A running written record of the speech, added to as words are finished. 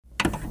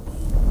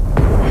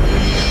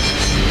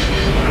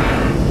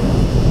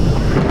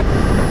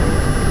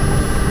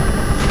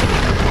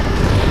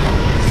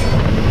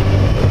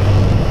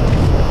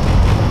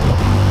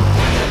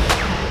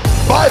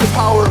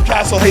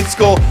Hate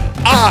Skull.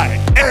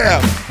 I am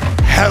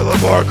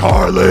Helleborg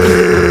Harley.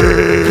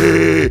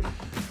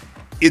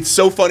 It's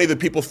so funny that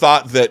people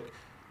thought that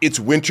it's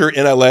winter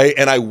in LA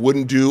and I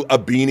wouldn't do a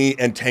beanie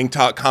and tank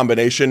top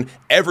combination.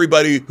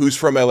 Everybody who's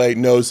from LA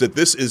knows that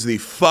this is the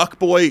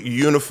fuckboy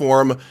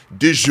uniform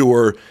du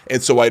jour.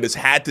 And so I just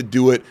had to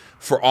do it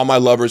for all my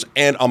lovers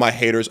and all my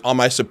haters, all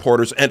my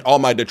supporters and all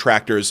my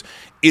detractors.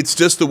 It's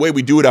just the way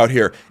we do it out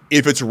here.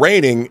 If it's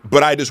raining,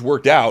 but I just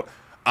worked out,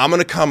 I'm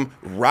going to come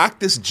rock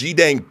this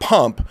G-dang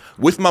pump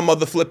with my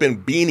mother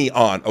flipping beanie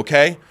on,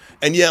 okay?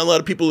 And yeah, a lot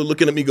of people are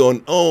looking at me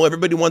going, oh,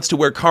 everybody wants to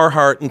wear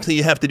Carhartt until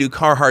you have to do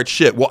Carhartt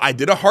shit. Well, I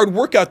did a hard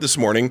workout this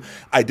morning.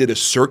 I did a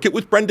circuit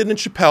with Brendan and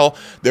Chappelle.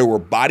 There were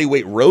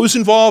bodyweight rows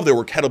involved. There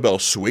were kettlebell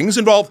swings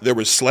involved. There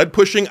was sled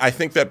pushing. I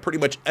think that pretty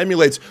much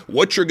emulates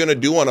what you're going to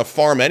do on a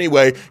farm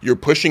anyway. You're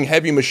pushing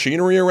heavy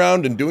machinery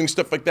around and doing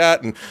stuff like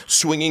that and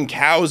swinging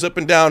cows up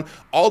and down.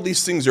 All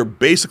these things are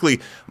basically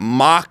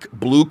mock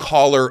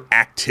blue-collar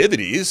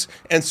activities.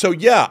 And so,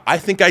 yeah, I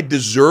think I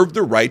deserve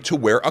the right to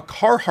wear a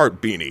Carhartt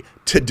beanie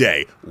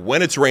today,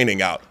 when it's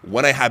raining out,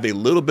 when I have a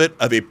little bit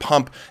of a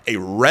pump, a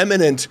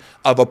remnant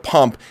of a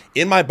pump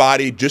in my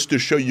body, just to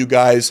show you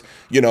guys,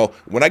 you know,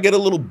 when I get a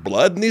little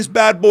blood in these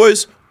bad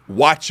boys,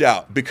 watch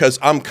out, because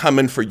I'm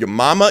coming for your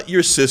mama,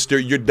 your sister,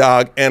 your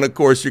dog, and of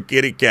course your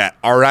kitty cat,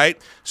 all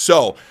right?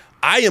 So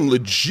I am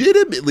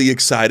legitimately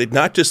excited,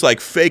 not just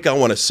like fake, I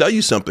want to sell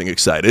you something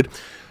excited,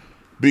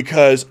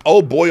 because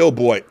oh boy,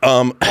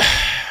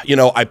 you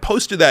know, I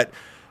posted that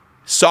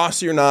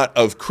Saucy or Not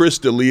of Chris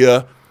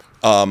D'Elia.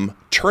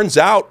 Turns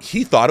out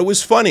he thought it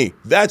was funny.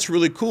 That's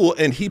really cool.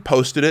 And he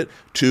posted it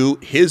to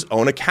his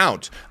own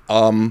account.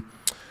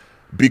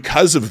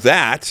 Because of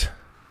that,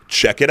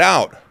 check it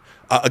out.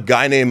 A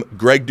guy named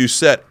Greg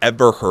Doucette,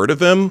 ever heard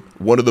of him?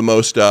 One of the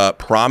most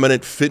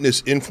prominent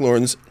fitness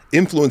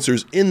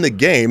influencers in the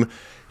game.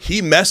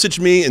 He messaged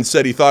me and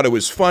said he thought it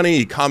was funny.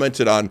 He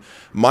commented on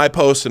my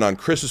post and on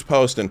Chris's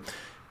post. And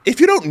if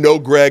you don't know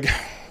Greg,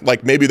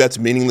 like maybe that's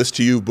meaningless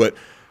to you, but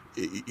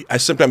I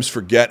sometimes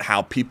forget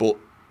how people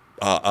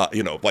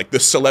you know, like the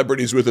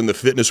celebrities within the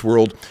fitness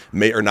world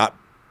may or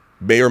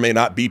may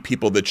not be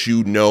people that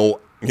you know,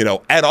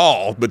 at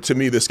all. But to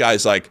me, this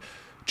guy's like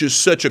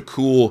just such a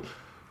cool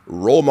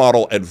role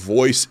model and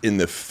voice in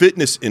the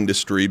fitness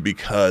industry,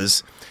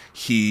 because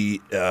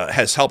he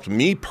has helped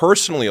me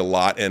personally a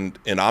lot. And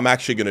I'm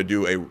actually going to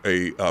do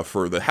a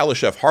for the Hella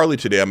Chef Harley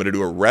today, I'm going to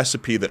do a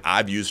recipe that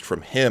I've used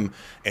from him.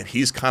 And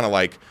he's kind of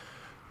like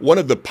one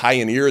of the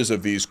pioneers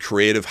of these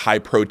creative high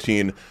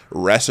protein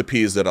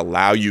recipes that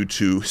allow you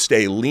to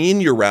stay lean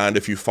year round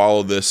if you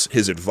follow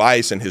his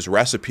advice and his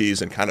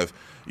recipes, and kind of,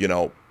 you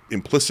know,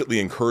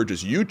 implicitly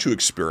encourages you to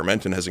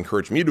experiment and has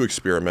encouraged me to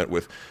experiment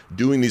with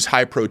doing these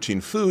high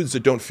protein foods that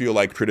don't feel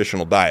like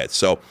traditional diets.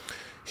 So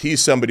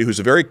he's somebody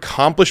who's a very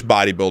accomplished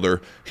bodybuilder.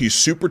 He's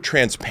super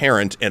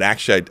transparent. And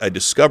actually I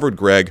discovered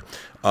Greg,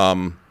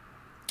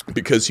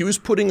 because he was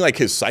putting like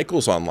his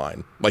cycles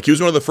online. Like he was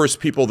one of the first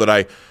people that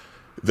I,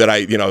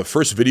 you know, the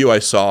first video I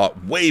saw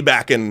way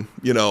back in,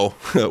 you know,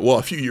 well,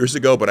 a few years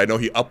ago, but I know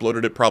he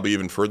uploaded it probably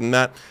even further than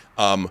that,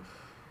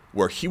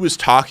 where he was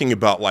talking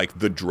about like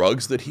the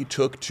drugs that he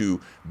took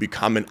to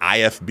become an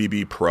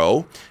IFBB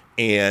pro.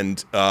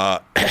 And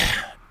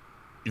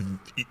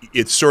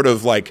it's sort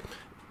of like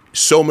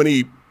so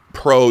many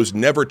pros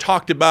never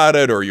talked about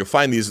it, or you'll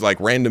find these like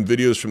random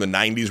videos from the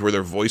 90s where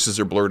their voices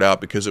are blurred out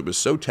because it was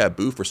so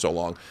taboo for so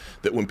long,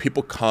 that when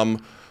people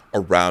come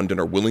around and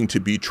are willing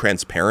to be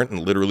transparent and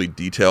literally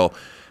detail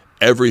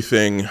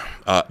everything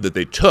that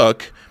they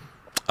took,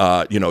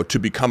 you know, to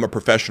become a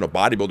professional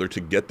bodybuilder, to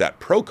get that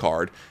pro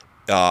card,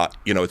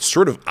 you know, it's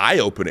sort of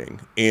eye-opening.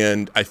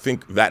 And I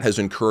think that has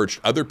encouraged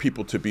other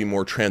people to be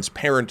more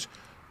transparent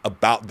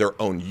about their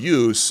own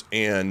use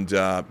and,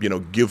 you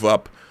know, give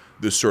up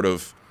this sort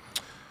of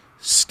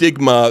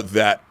stigma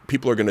that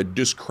people are going to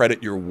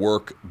discredit your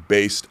work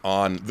based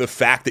on the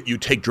fact that you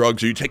take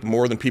drugs or you take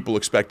more than people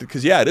expected.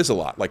 Because yeah, it is a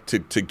lot. Like to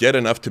get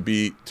enough to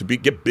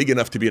get big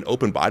enough to be an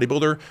open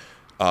bodybuilder,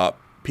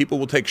 people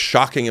will take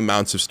shocking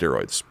amounts of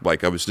steroids.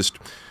 Like I was just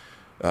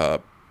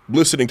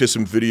listening to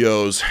some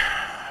videos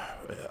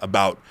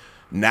about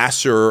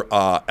Nasser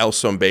El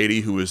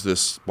Sombaiti, who is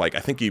this, like, I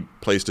think he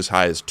placed as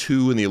high as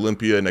 2 in the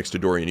Olympia next to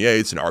Dorian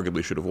Yates and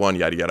arguably should have won,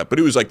 yada, yada. But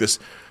he was like this,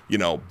 you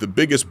know, the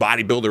biggest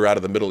bodybuilder out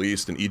of the Middle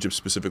East and Egypt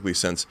specifically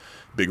since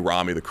Big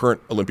Ramy, the current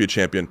Olympia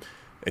champion.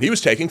 And he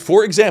was taking,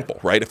 for example,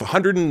 right, if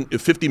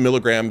 150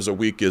 milligrams a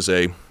week is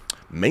a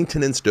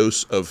maintenance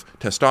dose of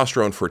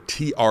testosterone for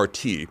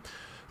TRT,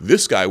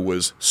 this guy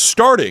was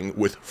starting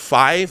with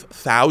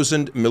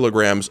 5,000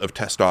 milligrams of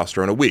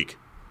testosterone a week.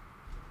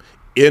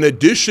 In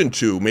addition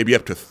to maybe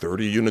up to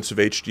 30 units of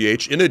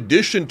HGH, in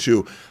addition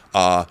to,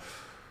 I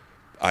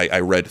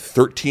read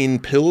 13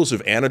 pills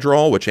of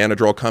Anadrol, which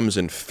Anadrol comes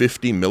in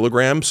 50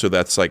 milligrams. So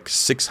that's like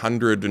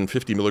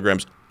 650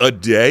 milligrams a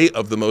day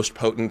of the most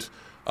potent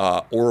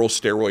oral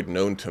steroid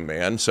known to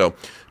man. So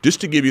just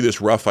to give you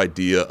this rough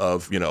idea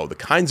of, you know, the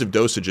kinds of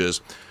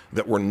dosages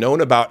that were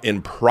known about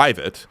in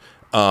private,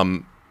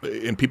 and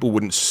people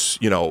wouldn't,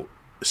 you know,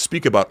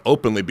 speak about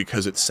openly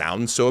because it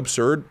sounds so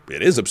absurd.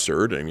 It is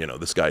absurd. And,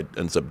 this guy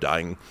ends up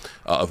dying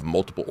of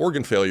multiple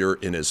organ failure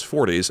in his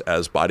 40s,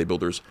 as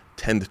bodybuilders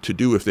tend to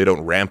do if they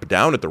don't ramp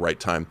down at the right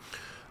time,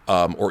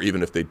 or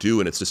even if they do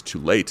and it's just too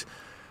late.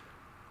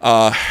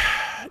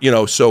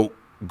 So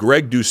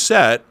Greg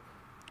Doucette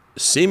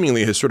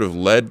seemingly has sort of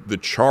led the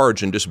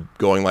charge and just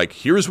going like,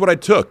 here's what I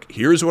took.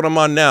 Here's what I'm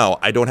on now.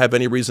 I don't have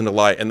any reason to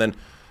lie. And then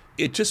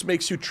it just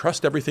makes you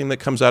trust everything that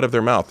comes out of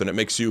their mouth. And it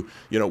makes you,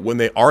 when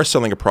they are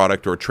selling a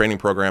product or a training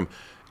program,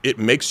 it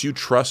makes you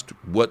trust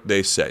what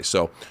they say.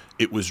 So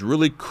it was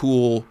really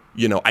cool.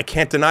 I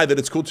can't deny that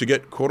it's cool to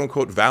get quote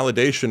unquote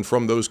validation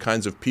from those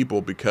kinds of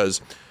people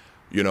because,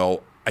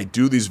 I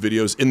do these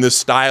videos in the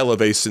style of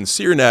a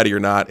sincere Natty or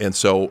Not. And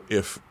so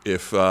if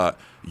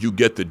you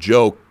get the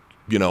joke,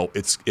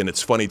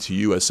 it's funny to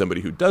you as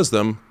somebody who does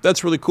them,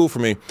 that's really cool for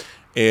me.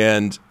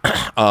 And,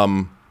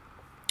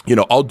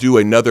 I'll do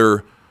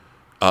another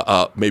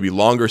maybe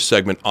longer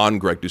segment on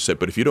Greg Doucette.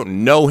 But if you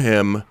don't know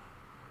him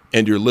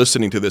and you're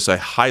listening to this, I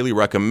highly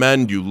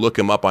recommend you look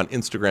him up on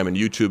Instagram and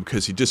YouTube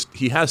because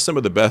he has some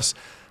of the best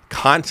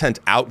content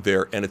out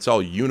there, and it's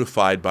all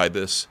unified by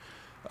this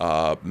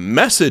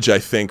message, I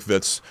think,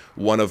 that's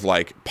one of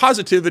like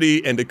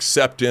positivity and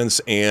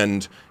acceptance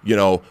and,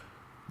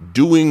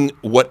 doing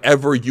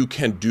whatever you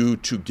can do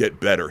to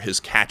get better.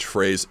 His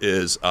catchphrase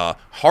is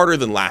harder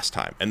than last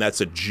time. And that's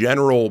a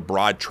general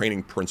broad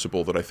training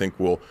principle that I think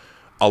will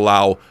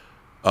allow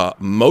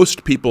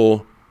most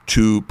people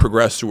to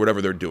progress through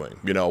whatever they're doing,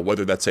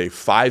 whether that's a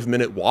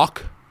 5-minute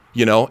walk,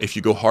 if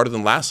you go harder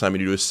than last time and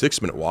you do a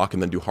 6-minute walk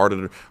and then do harder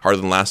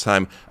than last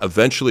time,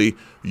 eventually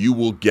you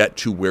will get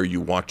to where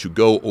you want to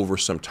go over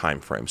some time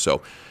frame.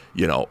 So,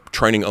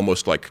 training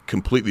almost like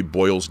completely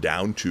boils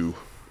down to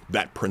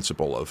that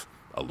principle of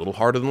a little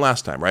harder than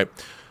last time, right?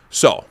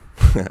 So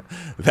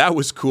that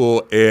was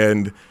cool.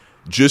 And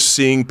just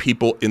seeing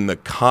people in the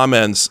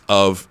comments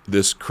of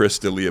this Chris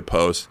D'Elia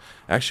post,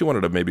 I actually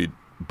wanted to maybe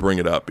bring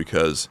it up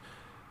because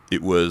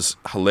it was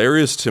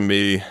hilarious to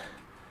me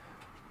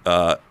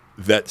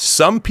that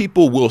some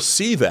people will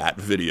see that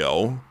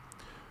video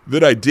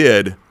that I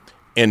did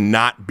and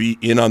not be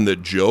in on the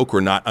joke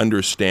or not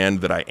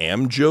understand that I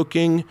am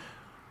joking.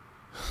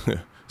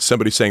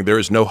 Somebody saying there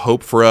is no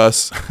hope for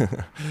us.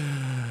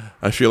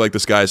 I feel like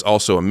this guy's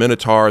also a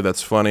Minotaur.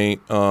 That's funny.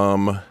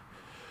 The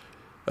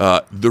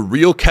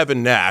real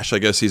Kevin Nash, I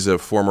guess he's a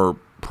former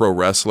pro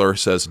wrestler,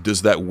 says,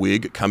 does that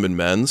wig come in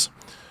men's?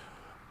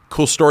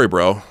 Cool story,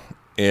 bro.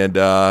 And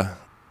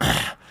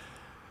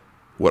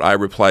what I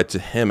replied to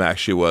him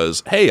actually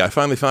was, hey, I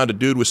finally found a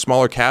dude with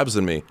smaller calves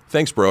than me.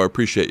 Thanks, bro. I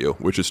appreciate you,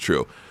 which is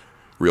true.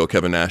 Real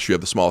Kevin Nash, you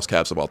have the smallest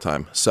calves of all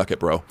time. Suck it,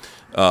 bro.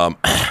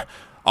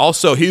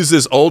 Also, he's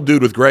this old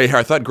dude with gray hair.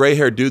 I thought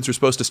gray-haired dudes were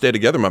supposed to stay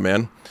together, my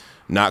man.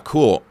 Not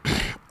cool.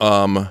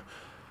 Ha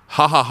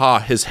ha ha.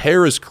 His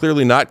hair is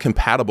clearly not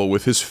compatible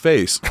with his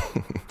face.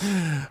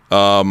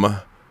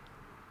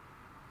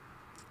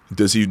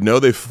 Does he know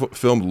they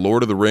filmed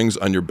Lord of the Rings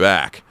on your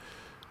back?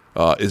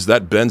 Is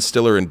that Ben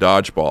Stiller in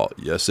Dodgeball?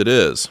 Yes, it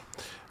is.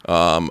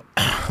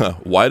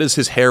 Why does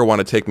his hair want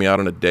to take me out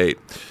on a date?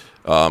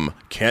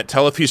 Can't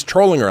tell if he's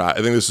trolling or not.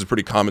 I think this is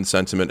pretty common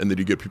sentiment, and then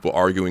you get people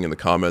arguing in the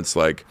comments,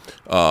 like,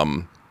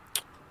 going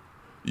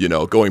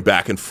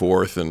back and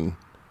forth, and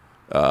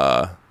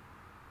I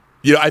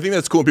think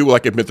that's cool when people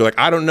like admit they're like,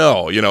 I don't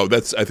know.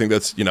 I think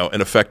that's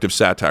an effective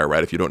satire,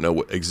 right? If you don't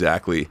know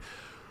exactly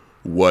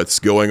what's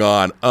going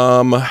on.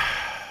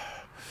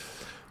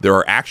 There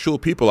are actual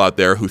people out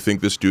there who think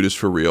this dude is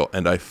for real,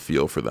 and I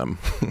feel for them.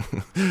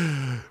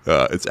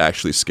 It's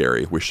actually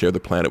scary. We share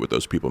the planet with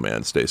those people,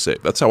 man. Stay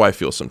safe. That's how I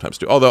feel sometimes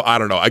too. Although I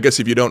don't know. I guess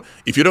if you don't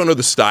know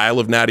the style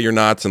of Natty or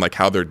Nots and like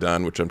how they're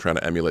done, which I'm trying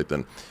to emulate,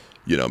 then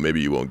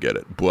maybe you won't get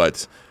it.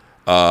 But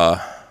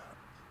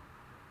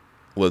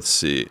let's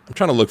see. I'm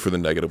trying to look for the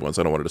negative ones.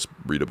 I don't want to just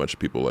read a bunch of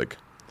people like,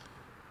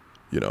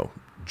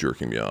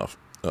 jerking me off.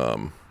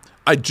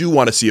 I do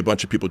want to see a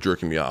bunch of people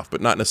jerking me off, but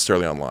not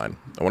necessarily online.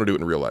 I want to do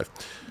it in real life.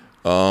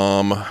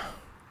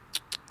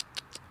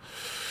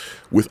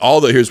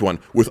 Here's one.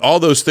 With all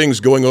those things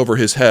going over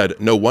his head,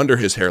 no wonder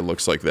his hair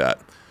looks like that.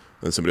 And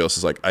then somebody else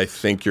is like, I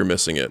think you're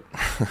missing it.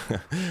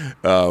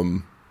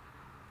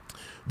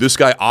 This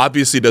guy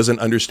obviously doesn't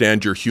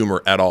understand your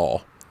humor at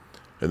all.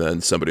 And then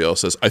somebody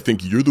else says, I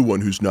think you're the one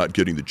who's not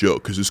getting the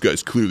joke because this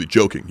guy's clearly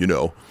joking,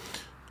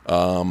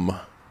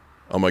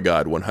 Oh my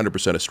God,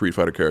 100% a Street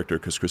Fighter character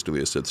because Chris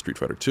D'Elia said Street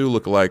Fighter 2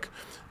 lookalike.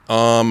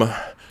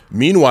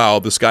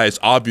 Meanwhile, this guy is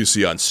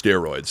obviously on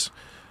steroids.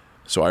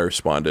 So I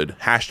responded,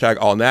 hashtag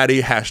all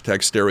natty, hashtag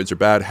steroids are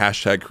bad,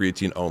 hashtag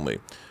creatine only.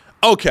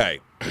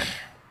 Okay.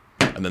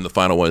 And then the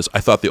final one is,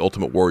 I thought the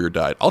Ultimate Warrior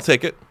died. I'll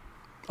take it,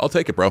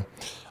 bro.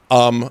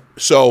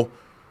 So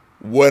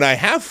when I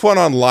have fun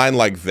online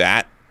like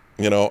that,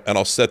 and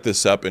I'll set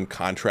this up in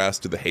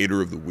contrast to the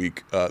hater of the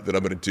week that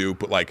I'm going to do,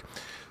 but like,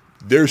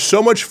 there's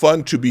so much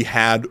fun to be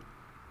had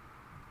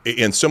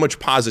and so much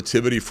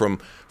positivity from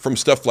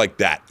stuff like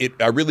that.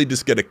 I really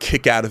just get a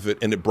kick out of it,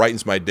 and it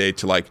brightens my day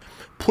to like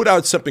put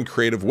out something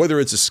creative, whether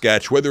it's a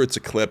sketch, whether it's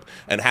a clip,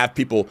 and have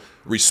people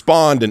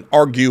respond and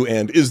argue.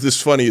 And is this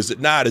funny? Is it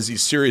not? Is he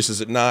serious? Is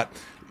it not?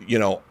 You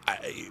know,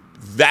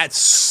 that's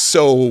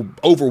so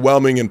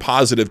overwhelming and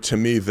positive to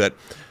me that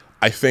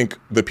I think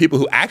the people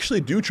who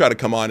actually do try to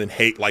come on and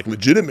hate, like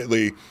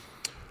legitimately,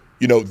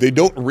 you know, they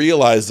don't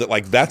realize that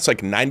like that's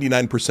like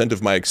 99%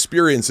 of my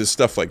experience is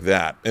stuff like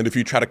that. And if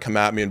you try to come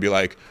at me and be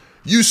like,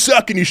 you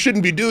suck and you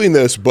shouldn't be doing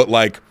this, but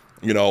like,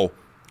 you know,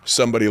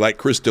 somebody like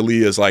Chris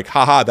D'Elia is like,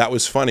 haha, that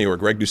was funny, or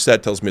Greg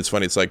Doucette tells me it's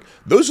funny. It's like,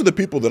 those are the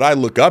people that I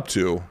look up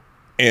to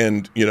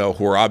and, you know,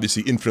 who are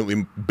obviously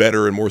infinitely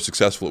better and more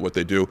successful at what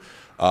they do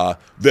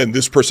than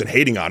this person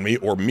hating on me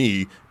or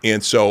me.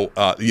 And so,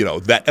 you know,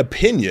 that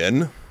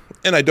opinion,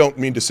 and I don't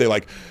mean to say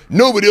like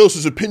nobody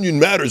else's opinion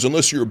matters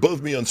unless you're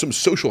above me on some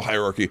social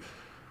hierarchy.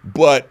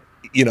 But,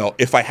 you know,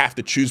 if I have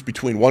to choose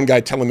between one guy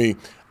telling me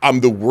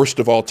I'm the worst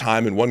of all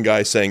time and one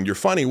guy saying you're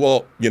funny,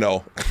 well, you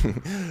know,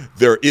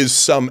 there is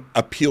some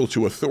appeal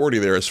to authority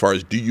there as far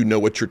as, do you know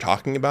what you're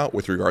talking about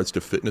with regards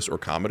to fitness or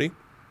comedy,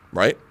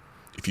 right?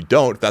 If you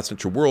don't, if that's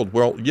not your world,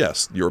 well,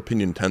 yes, your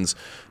opinion tends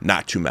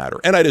not to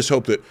matter. And I just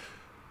hope that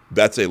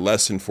that's a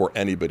lesson for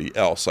anybody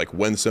else. Like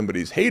when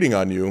somebody's hating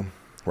on you,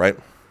 right?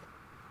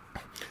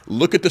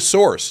 Look at the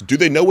source. Do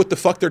they know what the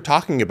fuck they're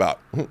talking about?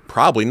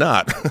 Probably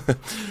not.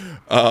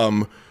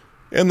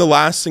 And the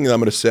last thing that I'm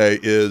going to say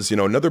is, you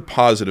know, another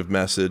positive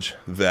message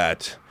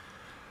that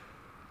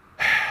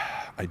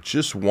I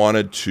just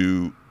wanted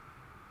to,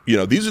 you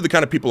know, these are the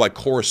kind of people I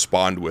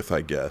correspond with,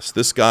 I guess.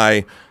 This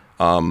guy,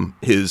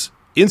 his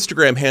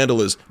Instagram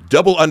handle is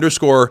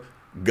 _Goliath_.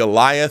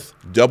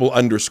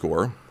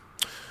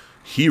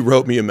 He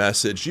wrote me a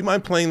message. Do you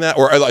mind playing that?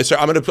 Or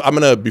sorry, I'm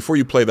gonna before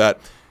you play that,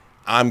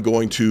 I'm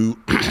going to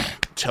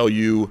tell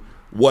you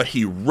what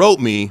he wrote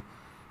me,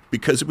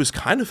 because it was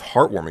kind of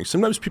heartwarming.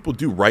 Sometimes people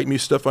do write me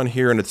stuff on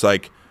here, and it's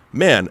like,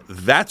 man,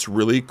 that's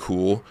really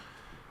cool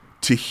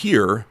to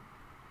hear.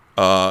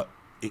 And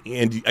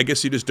I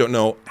guess you just don't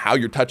know how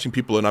you're touching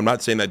people. And I'm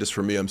not saying that just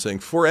for me. I'm saying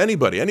for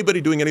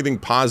anybody doing anything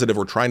positive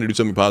or trying to do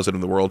something positive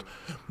in the world.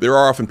 There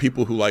are often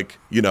people who, like,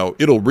 you know,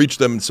 it'll reach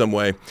them in some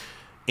way.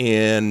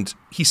 And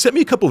he sent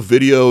me a couple of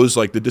videos,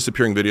 like the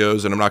disappearing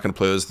videos, and I'm not going to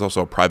play this. It's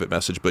also a private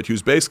message, but he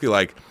was basically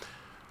like,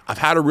 I've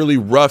had a really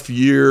rough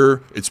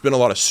year. It's been a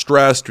lot of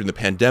stress during the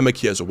pandemic.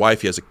 He has a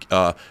wife. He has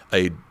a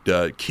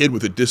kid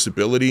with a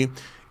disability.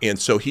 And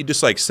so he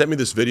just like sent me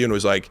this video and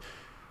was like,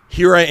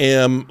 here I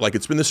am. Like,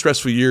 it's been this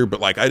stressful year, but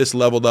like I just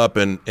leveled up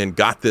and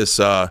got this,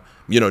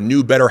 you know,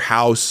 new, better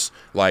house.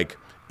 Like,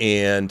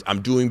 and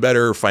I'm doing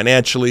better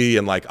financially,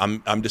 and like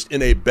I'm just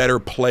in a better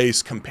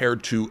place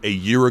compared to a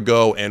year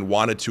ago, and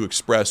wanted to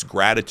express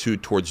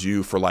gratitude towards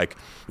you for, like,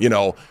 you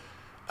know,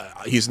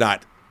 he's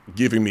not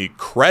giving me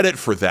credit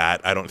for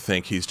that. I don't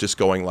think. He's just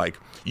going like,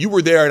 you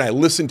were there and I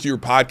listened to your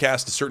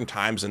podcast at certain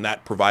times, and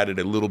that provided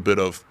a little bit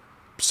of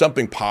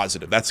something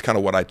positive. That's kind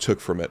of what I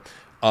took from it.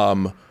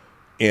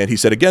 And he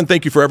said, again,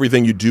 thank you for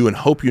everything you do, and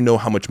hope you know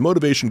how much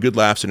motivation, good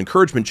laughs, and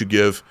encouragement you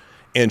give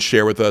and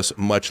share with us.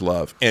 Much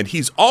love. And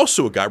he's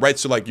also a guy, right?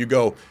 So like you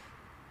go,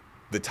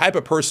 the type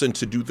of person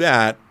to do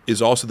that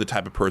is also the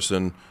type of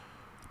person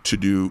to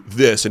do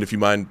this. And if you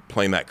mind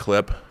playing that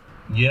clip.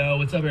 Yo,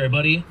 what's up,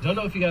 everybody? Don't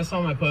know if you guys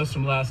saw my post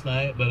from last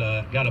night,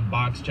 but got a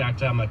box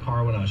jacked out of my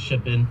car when I was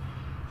shipping.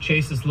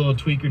 Chased this little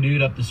tweaker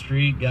dude up the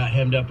street, got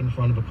hemmed up in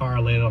front of a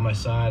car, laid on my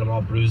side. I'm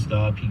all bruised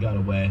up. He got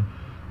away.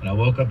 And I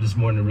woke up this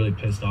morning really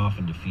pissed off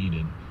and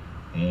defeated.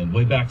 And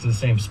way back to the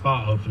same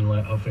spot,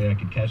 hopefully I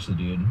could catch the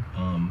dude.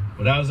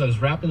 But I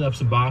was wrapping up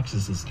some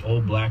boxes, this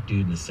old black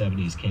dude in the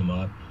 70s came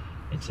up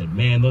and said,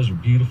 man, those are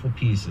beautiful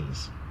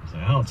pieces. I was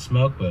like, I don't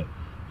smoke, but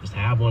just to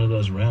have one of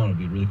those around would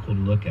be really cool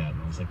to look at.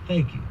 And I was like,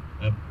 thank you.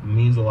 That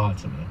means a lot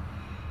to me.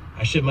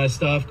 I ship my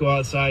stuff, go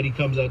outside. He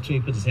comes up to me,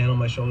 puts his hand on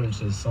my shoulder and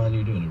says, son,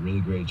 you're doing a really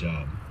great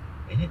job.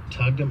 And it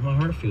tugged at my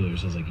heart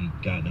feelers. I was like, you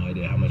got no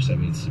idea how much that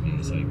means to me.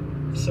 He's like,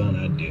 son,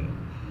 I do.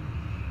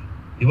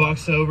 He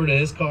walks over to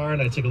his car,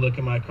 and I took a look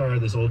at my car,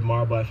 this old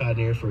marble I've had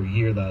in here for a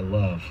year that I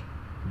love.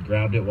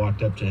 Grabbed it,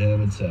 walked up to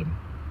him and said,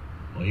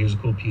 well, here's a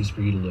cool piece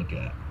for you to look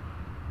at.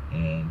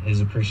 And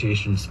his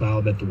appreciation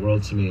smiled at the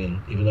world to me.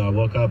 And even though I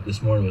woke up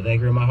this morning with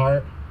anger in my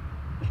heart,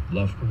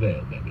 love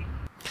prevailed, baby.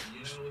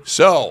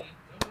 So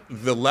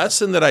the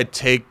lesson that I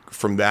take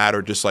from that,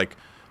 or just like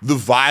the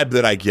vibe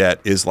that I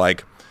get, is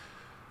like,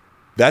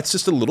 that's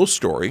just a little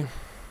story,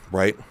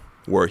 right?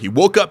 Where he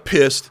woke up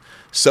pissed.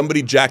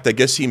 Somebody jacked, I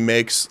guess he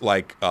makes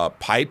like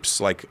pipes,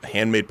 like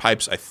handmade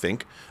pipes, I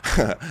think.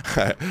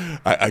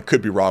 I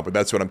could be wrong, but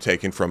that's what I'm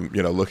taking from,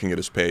 you know, looking at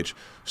his page.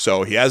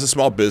 So he has a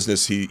small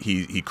business.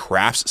 He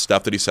crafts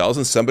stuff that he sells,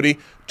 and somebody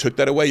took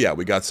that away. Yeah,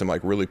 we got some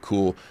like really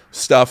cool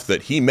stuff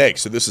that he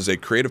makes. So this is a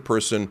creative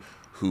person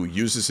who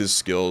uses his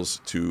skills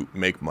to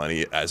make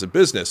money as a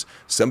business.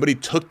 Somebody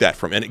took that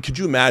from, and could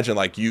you imagine,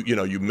 like, you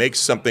know, you make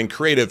something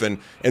creative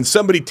and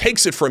somebody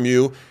takes it from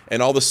you,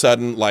 and all of a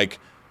sudden, like,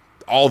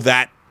 all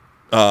that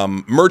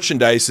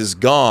merchandise is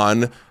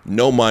gone,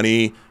 no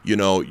money,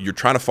 you're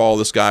trying to follow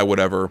this guy,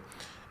 whatever,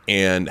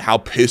 and how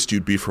pissed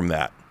you'd be from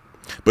that.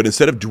 But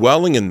instead of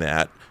dwelling in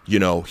that,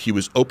 he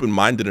was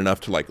open-minded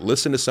enough to like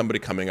listen to somebody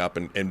coming up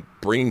and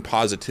bringing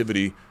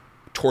positivity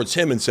towards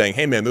him and saying,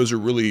 hey man, those are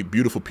really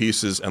beautiful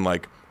pieces. And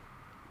like,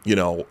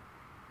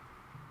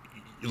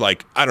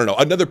 I don't know,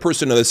 another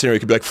person in that scenario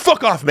could be like,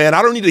 fuck off, man.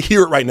 I don't need to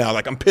hear it right now.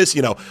 Like, I'm pissed.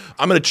 I'm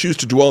going to choose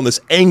to dwell in this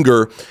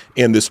anger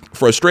and this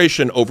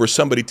frustration over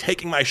somebody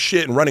taking my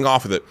shit and running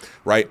off with it.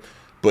 Right.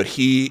 But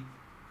he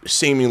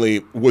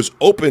seemingly was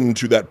open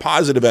to that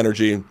positive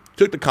energy,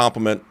 took the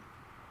compliment,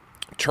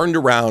 turned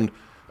around,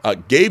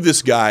 gave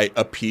this guy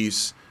a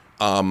piece.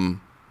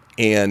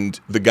 And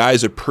the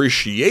guy's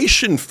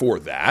appreciation for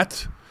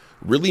that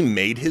really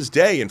made his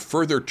day and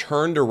further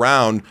turned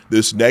around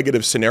this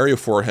negative scenario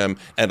for him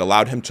and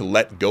allowed him to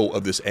let go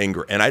of this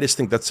anger. And I just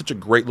think that's such a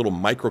great little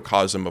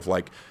microcosm of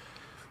like,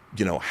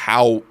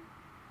 how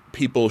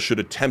people should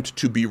attempt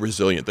to be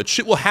resilient. That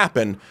shit will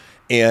happen,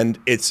 and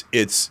it's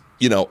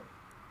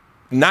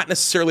not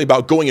necessarily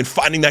about going and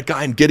finding that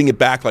guy and getting it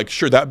back. Like,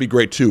 sure, that would be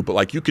great too, but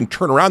like you can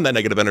turn around that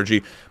negative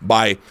energy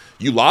by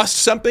you lost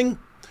something.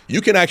 You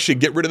can actually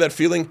get rid of that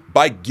feeling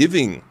by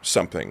giving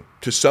something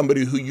to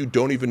somebody who you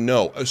don't even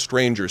know, a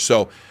stranger.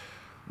 So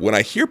when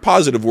I hear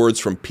positive words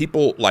from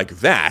people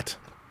like that,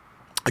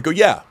 I go,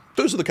 yeah,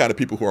 those are the kind of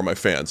people who are my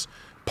fans.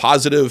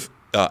 Positive,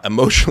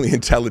 emotionally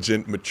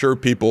intelligent, mature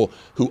people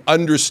who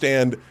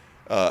understand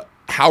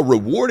how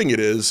rewarding it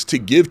is to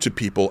give to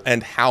people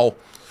and how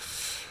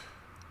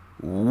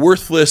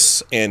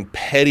worthless and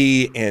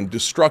petty and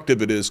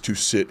destructive it is to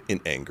sit in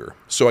anger.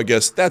 So I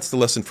guess that's the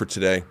lesson for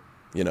today,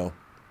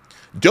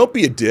 Don't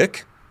be a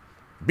dick,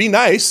 be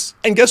nice,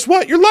 and guess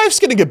what? Your life's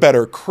going to get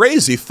better.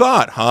 Crazy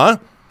thought, huh?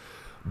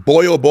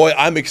 Boy, oh boy,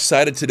 I'm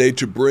excited today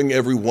to bring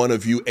every one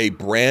of you a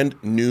brand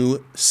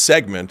new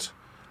segment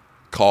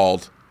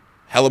called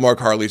Hella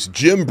Mark Harley's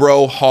Gym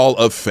Bro Hall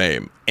of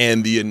Fame.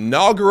 And the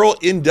inaugural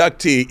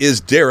inductee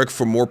is Derek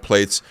from More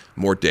Plates,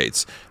 More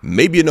Dates.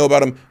 Maybe you know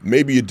about him,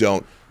 maybe you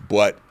don't,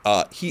 but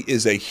he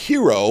is a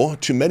hero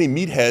to many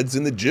meatheads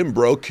in the gym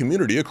bro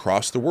community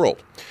across the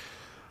world.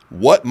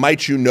 What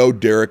might you know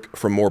Derek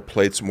from More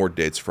Plates, More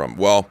Dates from?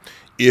 Well,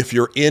 if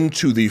you're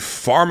into the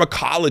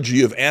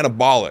pharmacology of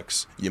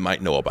anabolics, you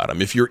might know about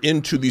him. If you're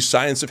into the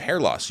science of hair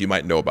loss, you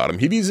might know about him.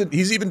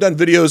 He's even done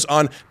videos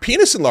on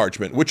penis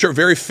enlargement, which are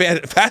very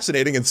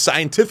fascinating and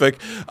scientific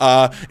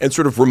and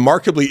sort of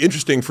remarkably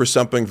interesting for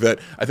something that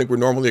I think we're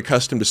normally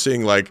accustomed to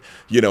seeing, like,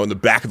 in the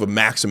back of a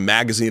Maxim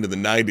magazine in the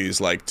 90s,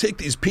 like, take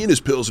these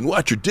penis pills and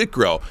watch your dick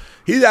grow.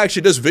 He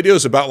actually does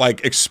videos about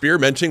like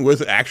experimenting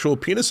with actual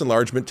penis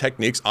enlargement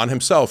techniques on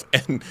himself,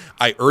 and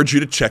I urge you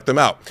to check them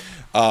out.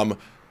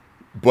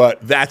 But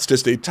that's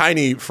just a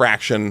tiny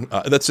fraction.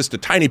 That's just a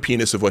tiny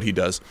penis of what he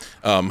does.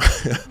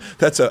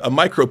 That's a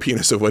micro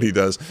penis of what he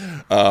does.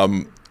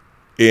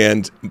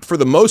 And for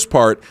the most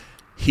part,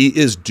 he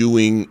is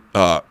doing,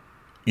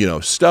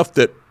 stuff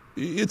that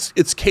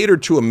it's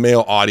catered to a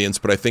male audience.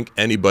 But I think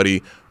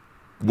anybody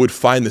would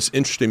find this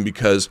interesting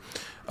because,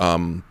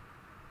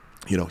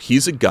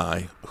 he's a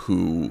guy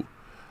who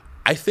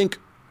I think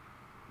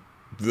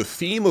the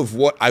theme of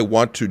what I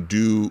want to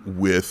do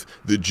with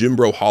the Gym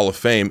Bro Hall of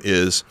Fame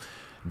is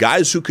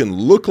guys who can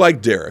look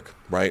like Derek,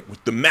 right,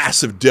 with the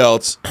massive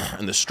delts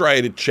and the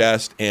striated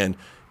chest, and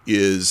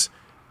is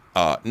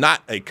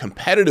not a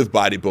competitive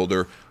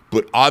bodybuilder,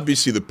 but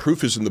obviously the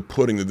proof is in the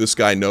pudding that this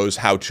guy knows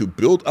how to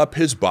build up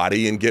his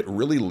body and get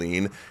really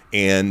lean,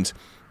 and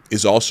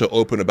is also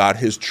open about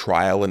his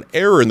trial and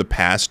error in the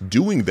past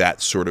doing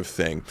that sort of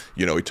thing.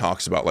 He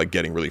talks about like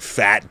getting really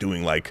fat,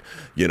 doing like,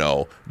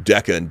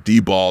 DECA and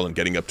D-ball and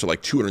getting up to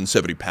like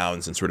 270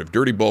 pounds and sort of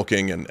dirty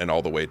bulking and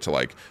all the way to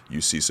like,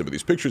 you see some of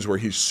these pictures where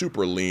he's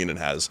super lean and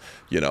has,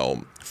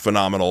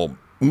 phenomenal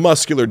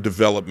muscular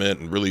development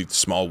and really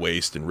small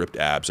waist and ripped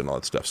abs and all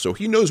that stuff. So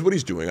he knows what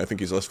he's doing. I think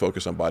he's less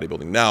focused on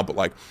bodybuilding now, but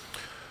like,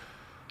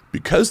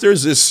 because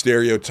there's this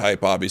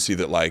stereotype, obviously,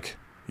 that like,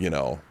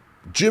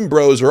 gym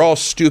bros are all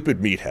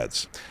stupid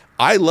meatheads.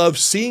 I love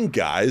seeing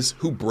guys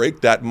who break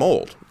that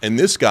mold. And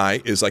this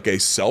guy is like a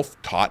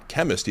self-taught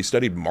chemist. He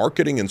studied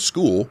marketing in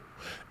school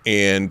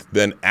and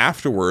then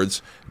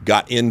afterwards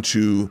got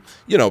into,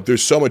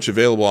 there's so much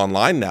available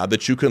online now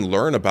that you can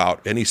learn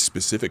about any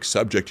specific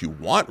subject you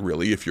want,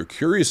 really, if you're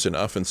curious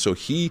enough. And so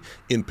he,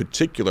 in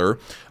particular,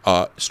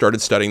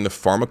 started studying the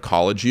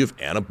pharmacology of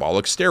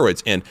anabolic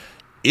steroids. And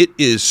it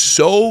is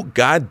so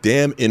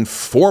goddamn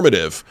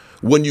informative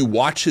when you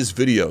watch his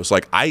videos.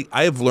 Like I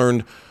have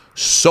learned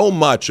so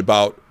much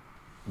about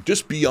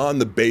just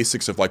beyond the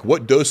basics of like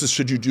what doses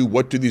should you do,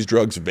 what do these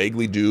drugs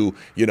vaguely do,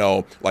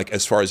 like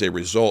as far as a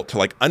result, to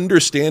like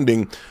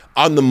understanding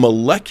on the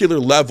molecular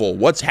level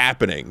what's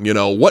happening,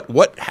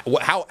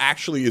 how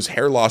actually is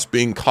hair loss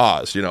being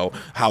caused,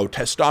 how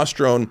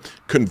testosterone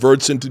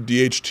converts into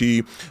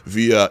DHT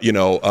via,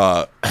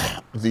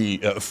 the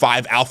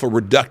 5-alpha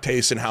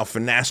reductase and how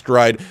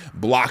finasteride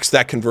blocks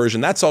that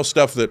conversion. That's all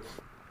stuff that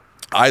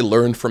I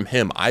learned from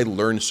him. I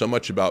learned so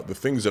much about the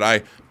things that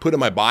I put in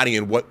my body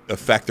and what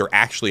effect they're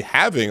actually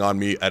having on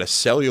me at a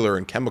cellular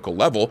and chemical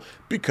level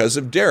because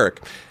of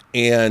Derek.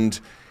 And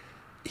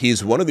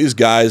he's one of these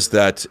guys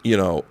that, you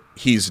know,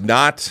 he's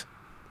not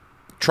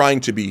trying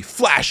to be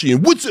flashy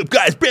and what's up,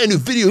 guys, brand new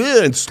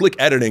video and slick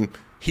editing.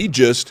 He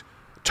just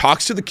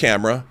talks to the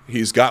camera.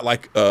 He's got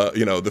like,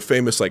 you know, the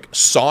famous like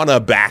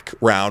sauna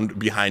background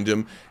behind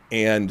him.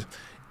 And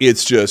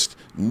it's just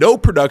no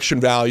production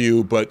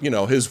value, but, you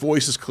know, his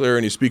voice is clear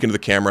and he's speaking to the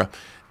camera.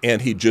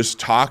 And he just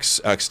talks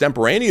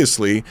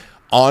extemporaneously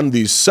on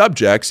these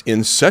subjects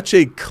in such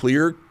a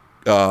clear,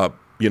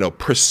 you know,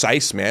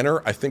 precise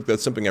manner. I think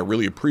that's something I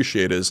really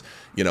appreciate is,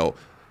 you know,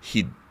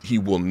 he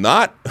will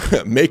not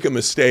make a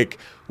mistake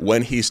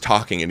when he's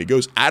talking, and he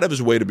goes out of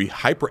his way to be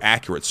hyper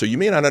accurate. So you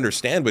may not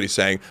understand what he's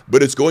saying,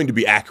 but it's going to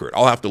be accurate.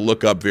 I'll have to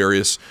look up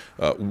various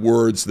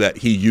words that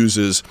he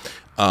uses,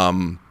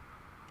 and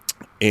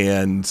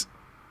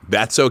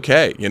that's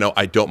okay. You know,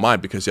 I don't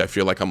mind because I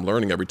feel like I'm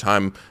learning every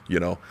time, you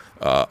know,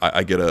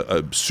 I get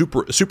a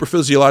super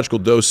physiological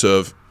dose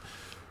of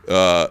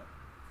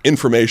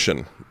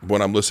information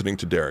when I'm listening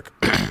to Derek.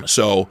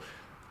 So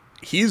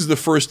he's the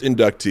first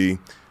inductee.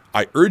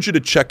 I urge you to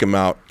check him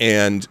out,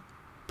 and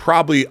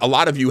probably a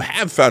lot of you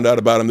have found out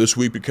about him this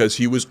week because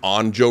he was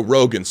on Joe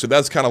Rogan. So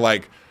that's kind of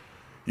like,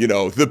 you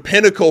know, the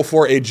pinnacle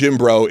for a gym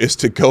bro is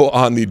to go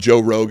on the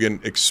Joe Rogan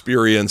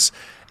experience.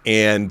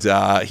 And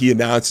he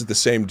announced it the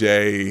same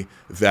day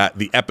that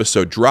the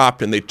episode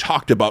dropped, and they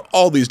talked about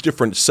all these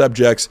different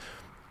subjects.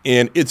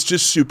 And it's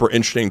just super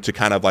interesting to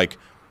kind of like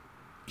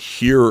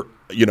hear,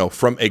 you know,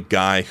 from a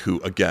guy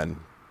who, again,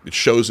 it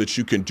shows that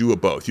you can do a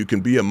both. You can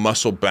be a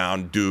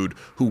muscle-bound dude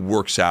who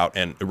works out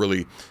and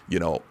really, you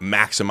know,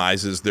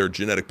 maximizes their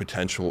genetic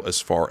potential as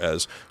far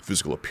as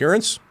physical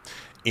appearance.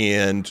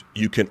 And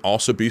you can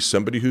also be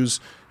somebody who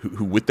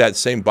with that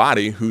same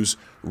body, who's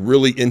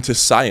really into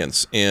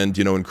science and,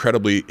 you know,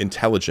 incredibly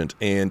intelligent.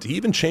 And he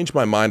even changed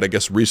my mind, I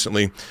guess,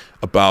 recently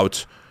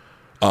about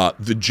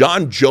the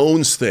Jon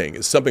Jones thing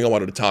is something I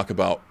wanted to talk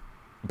about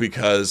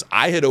because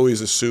I had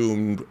always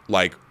assumed,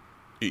 like,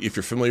 if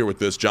you're familiar with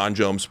this, Jon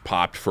Jones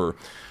popped for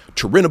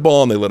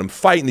Turinabol and they let him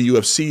fight in the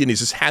UFC, and he's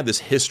just had this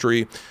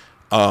history,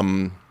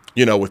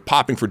 you know, with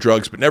popping for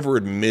drugs but never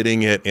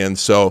admitting it. And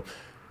so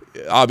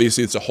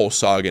obviously it's a whole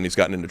saga, and he's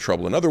gotten into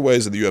trouble in other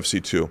ways in the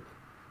UFC too.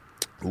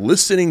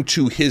 Listening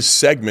to his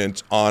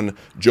segment on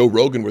Joe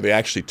Rogan where they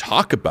actually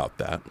talk about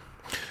that,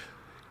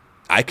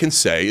 I can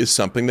say is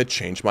something that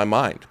changed my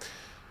mind.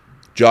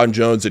 Jon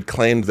Jones had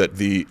claimed that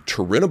the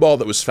Turinabol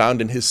that was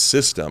found in his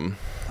system,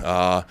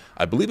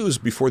 I believe it was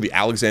before the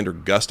Alexander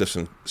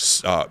Gustafsson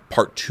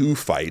Part 2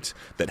 fight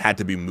that had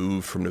to be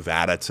moved from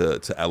Nevada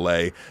to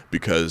LA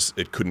because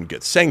it couldn't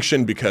get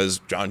sanctioned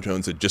because Jon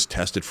Jones had just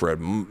tested for a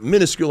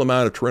minuscule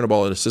amount of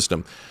Turinabol in his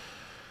system.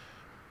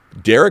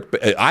 Derek,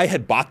 I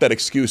had bought that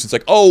excuse. It's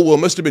like, oh, well,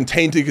 it must have been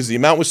tainted because the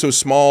amount was so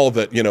small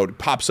that, you know, it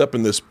pops up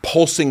in this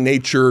pulsing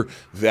nature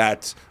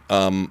that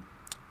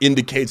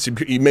indicates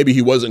maybe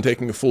he wasn't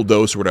taking a full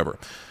dose or whatever.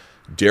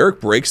 Derek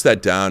breaks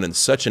that down in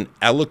such an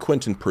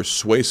eloquent and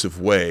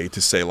persuasive way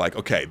to say, like,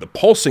 okay, the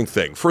pulsing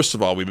thing, first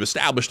of all, we've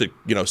established that,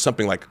 you know,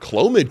 something like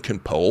Clomid can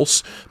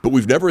pulse, but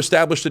we've never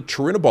established that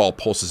Turinabol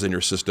pulses in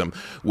your system.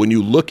 When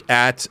you look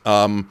at,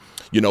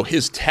 you know,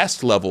 his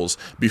test levels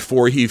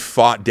before he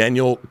fought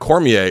Daniel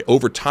Cormier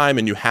over time,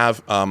 and you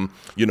have,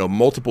 you know,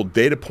 multiple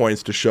data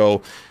points to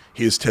show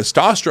his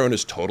testosterone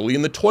is totally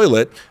in the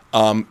toilet,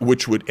 and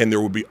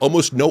there would be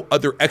almost no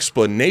other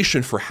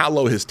explanation for how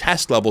low his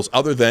test levels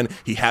other than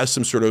he has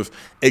some sort of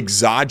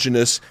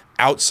exogenous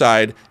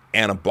outside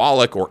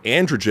anabolic or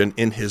androgen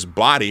in his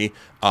body,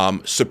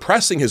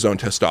 suppressing his own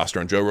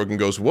testosterone. Joe Rogan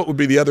goes, what would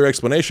be the other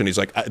explanation? He's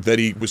like, that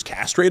he was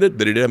castrated,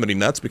 that he didn't have any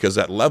nuts, because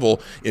that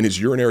level in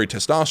his urinary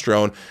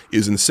testosterone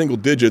is in single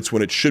digits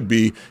when it should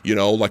be, you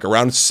know, like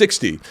around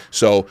 60.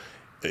 So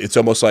it's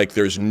almost like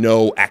there's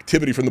no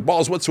activity from the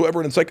balls whatsoever,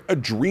 and it's like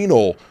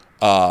adrenal,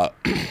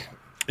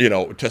 you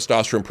know,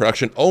 testosterone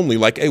production only,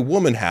 like a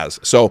woman has.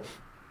 So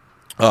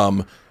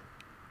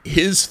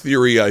his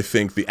theory, I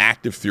think, the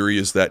active theory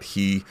is that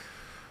he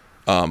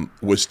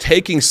was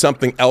taking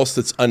something else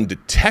that's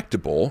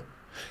undetectable,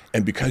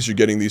 and because you're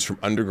getting these from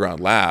underground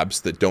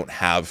labs that don't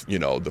have, you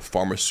know, the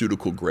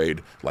pharmaceutical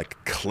grade, like,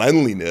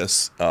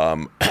 cleanliness,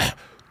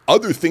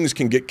 other things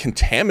can get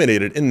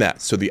contaminated in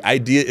that. So the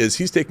idea is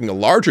he's taking a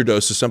larger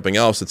dose of something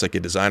else that's like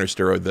a designer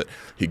steroid that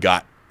he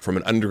got from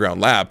an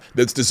underground lab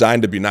that's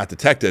designed to be not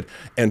detected,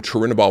 and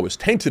Turinabol was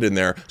tainted in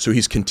there, so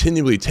he's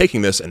continually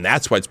taking this, and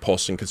that's why it's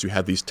pulsing, because you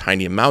have these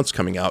tiny amounts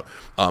coming out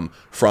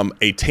from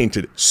a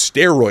tainted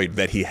steroid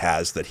that he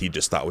has that he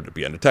just thought would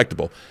be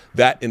undetectable.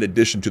 That, in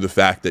addition to the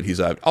fact that he's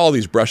had all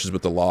these brushes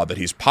with the law, that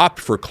he's popped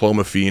for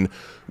clomiphene,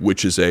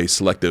 which is a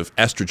selective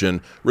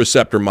estrogen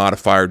receptor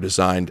modifier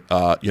designed,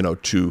 you know,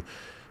 to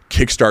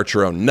kickstart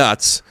your own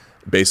nuts,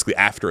 basically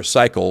after a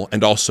cycle,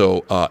 and also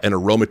an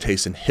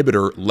aromatase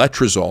inhibitor,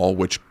 letrozole,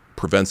 which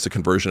prevents the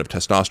conversion of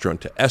testosterone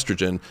to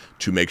estrogen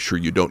to make sure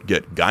you don't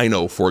get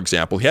gyno, for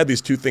example. He had these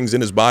two things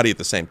in his body at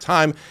the same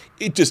time.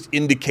 It just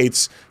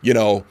indicates,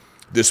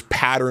 this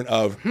pattern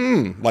of,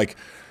 like,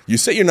 you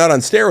say you're not on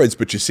steroids,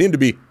 but you seem to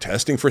be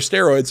testing for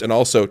steroids and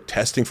also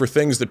testing for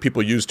things that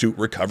people use to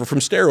recover from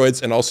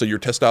steroids. And also your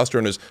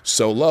testosterone is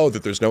so low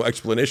that there's no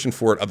explanation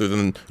for it other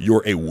than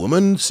you're a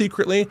woman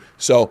secretly.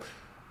 So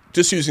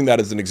just using that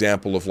as an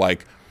example of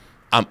like,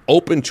 I'm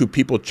open to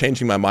people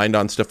changing my mind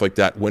on stuff like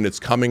that when it's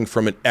coming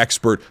from an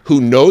expert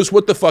who knows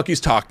what the fuck he's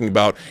talking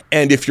about.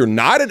 And if you're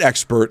not an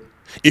expert,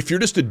 if you're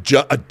just a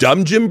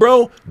dumb gym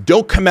bro,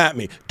 don't come at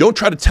me. Don't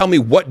try to tell me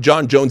what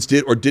John Jones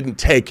did or didn't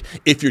take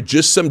if you're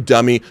just some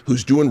dummy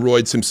who's doing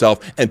roids himself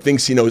and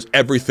thinks he knows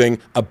everything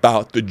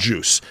about the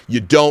juice. You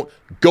don't.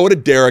 Go to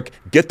Derek,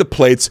 get the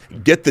plates,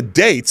 get the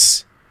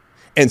dates,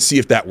 and see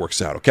if that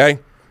works out, okay?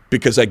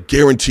 Because I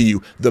guarantee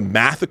you the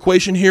math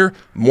equation here,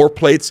 more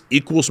plates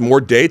equals more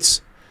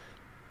dates.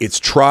 It's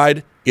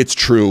tried, it's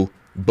true,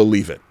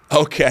 believe it.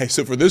 Okay,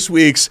 so for this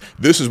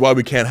is why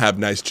we can't have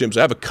nice gyms.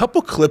 I have a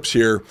couple clips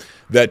here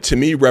that to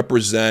me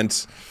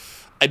represent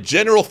a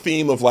general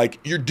theme of like,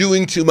 you're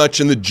doing too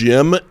much in the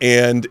gym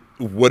and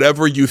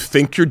whatever you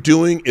think you're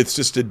doing, it's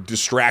just a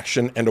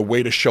distraction and a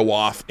way to show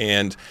off.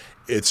 And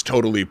it's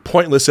totally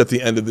pointless at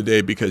the end of the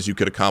day because you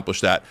could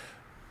accomplish that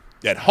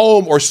at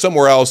home or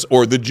somewhere else,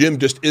 or the gym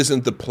just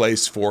isn't the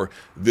place for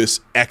this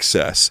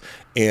excess.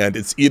 And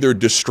it's either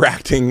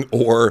distracting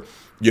or,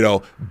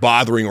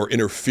 bothering or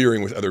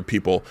interfering with other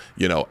people,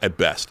 at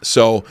best.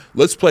 So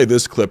let's play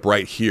this clip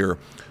right here,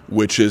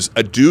 which is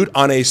a dude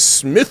on a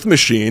Smith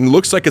machine.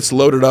 Looks like it's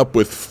loaded up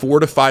with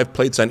 4 to 5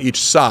 plates on each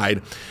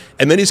side.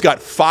 And then he's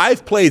got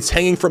 5 plates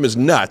hanging from his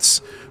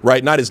nuts,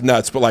 right? Not his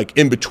nuts, but like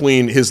in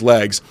between his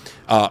legs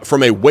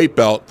from a weight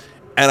belt.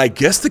 And I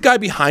guess the guy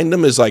behind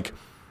him is like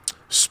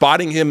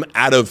spotting him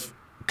out of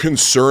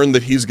concern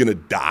that he's going to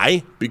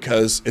die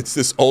because it's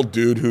this old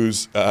dude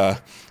who's,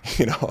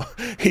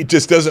 he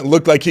just doesn't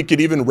look like he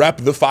could even rep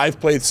the 5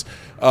 plates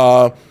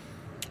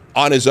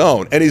on his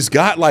own. And he's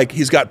got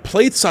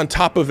plates on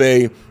top of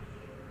a,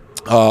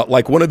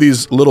 like one of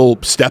these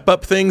little step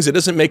up things. It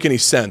doesn't make any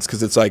sense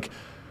because it's like,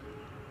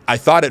 I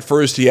thought at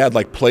first he had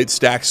like plate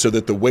stacks so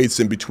that the weights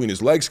in between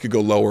his legs could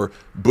go lower,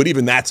 but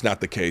even that's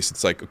not the case.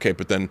 It's like, okay,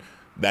 but then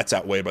that's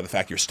outweighed by the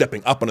fact you're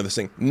stepping up onto this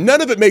thing.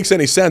 None of it makes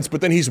any sense, but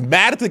then he's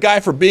mad at the guy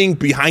for being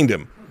behind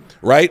him,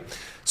 right?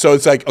 So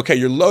it's like, okay,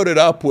 you're loaded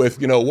up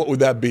with, what would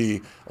that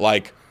be?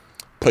 Like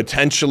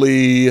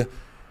potentially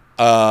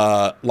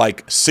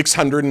like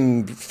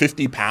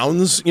 650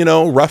 pounds,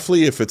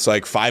 roughly, if it's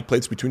like 5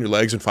 plates between your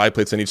legs and 5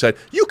 plates on each side.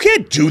 You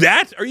can't do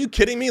that. Are you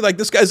kidding me? Like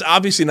this guy's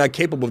obviously not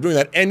capable of doing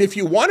that. And if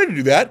you wanted to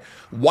do that,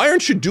 why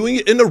aren't you doing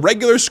it in a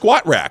regular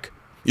squat rack?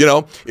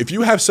 If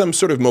you have some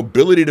sort of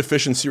mobility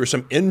deficiency or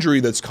some injury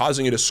that's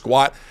causing you to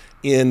squat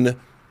in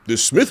the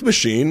Smith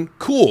machine,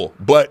 cool.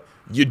 But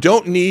you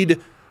don't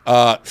need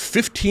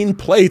 15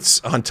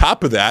 plates on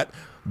top of that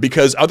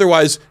because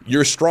otherwise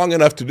you're strong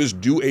enough to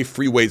just do a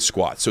free weight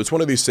squat. So it's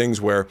one of these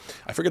things where,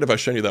 I forget if I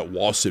showed you that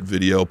wall sit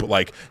video, but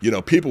like,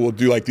 people will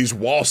do like these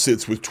wall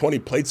sits with 20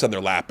 plates on their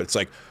lap. It's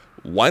like,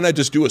 why not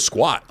just do a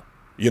squat?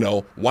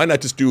 Why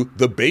not just do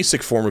the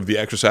basic form of the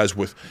exercise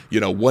with,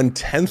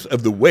 1/10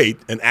 of the weight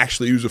and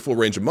actually use a full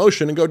range of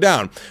motion and go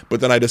down? But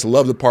then I just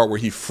love the part where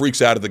he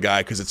freaks out at the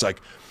guy because it's like,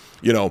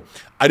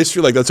 I just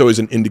feel like that's always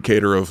an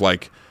indicator of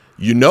like,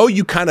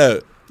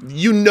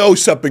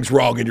 something's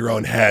wrong in your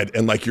own head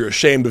and like you're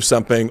ashamed of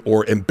something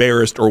or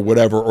embarrassed or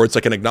whatever, or it's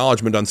like an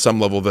acknowledgement on some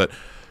level that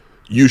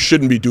you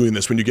shouldn't be doing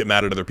this when you get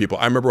mad at other people.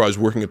 I remember I was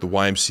working at the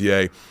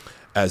YMCA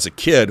as a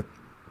kid.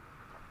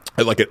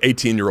 Like an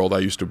 18-year-old, I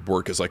used to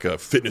work as like a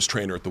fitness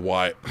trainer at the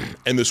Y.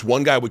 And this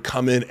one guy would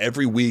come in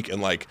every week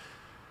and like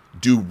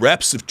do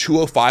reps of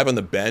 205 on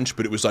the bench,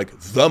 but it was like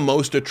the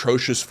most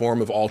atrocious form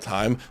of all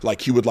time.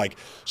 Like he would like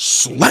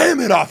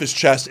slam it off his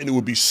chest and it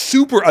would be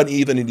super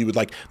uneven and he would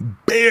like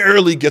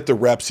barely get the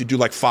reps. He'd do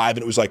like 5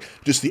 and it was like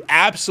just the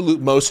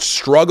absolute most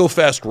struggle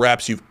fest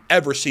reps you've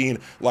ever seen.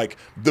 Like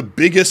the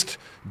biggest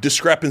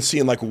discrepancy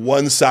in like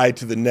one side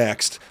to the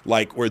next,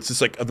 like where it's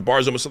just like the bar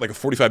is almost at like a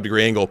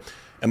 45-degree angle.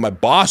 And my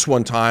boss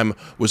one time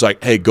was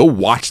like, hey, go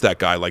watch that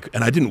guy. Like,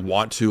 and I didn't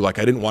want to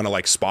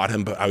like spot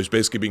him, but I was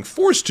basically being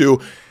forced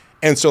to.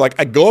 And so like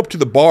I go up to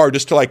the bar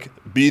just to like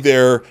be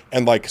there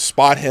and like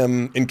spot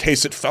him in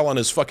case it fell on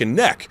his fucking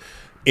neck.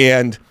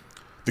 And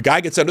the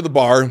guy gets under the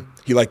bar.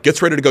 He like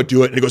gets ready to go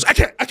do it. And he goes, I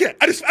can't,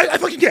 I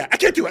fucking can't. I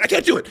can't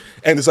do it.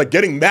 And it's like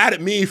getting mad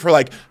at me for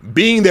like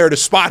being there to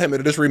spot him.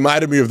 And it just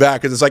reminded me of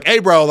that. Cause it's like, hey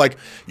bro, like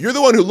you're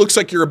the one who looks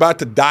like you're about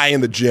to die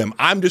in the gym.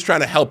 I'm just trying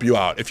to help you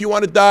out. If you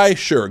want to die,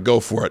 sure, go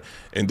for it.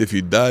 And if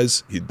he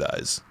does, he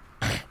does.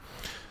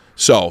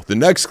 So the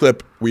next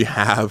clip we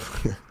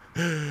have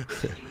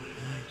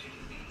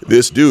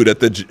this dude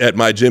at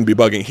my gym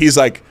debugging. He's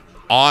like,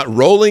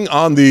 rolling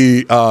on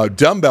the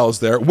dumbbells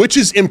there, which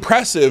is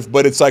impressive,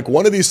 but it's like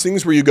one of these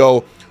things where you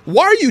go,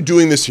 why are you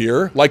doing this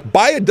here? Like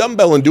buy a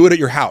dumbbell and do it at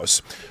your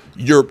house.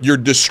 You're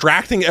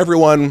distracting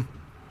everyone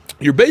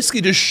you're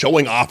basically just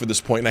showing off at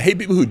this point. And I hate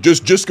people who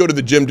just go to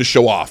the gym to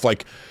show off.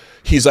 Like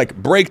he's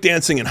like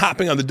breakdancing and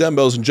hopping on the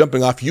dumbbells and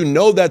jumping off. You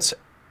know that's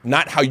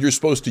not how you're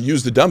supposed to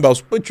use the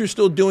dumbbells, but you're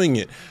still doing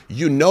it.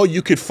 You know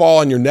you could fall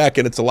on your neck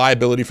and it's a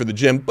liability for the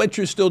gym, but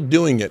you're still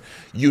doing it.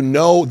 You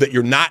know that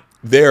you're not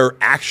there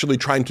actually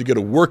trying to get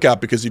a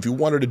workout, because if you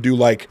wanted to do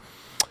like,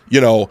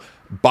 you know,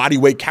 body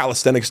weight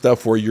calisthenic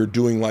stuff where you're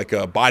doing like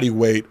a body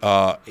weight,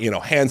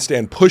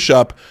 handstand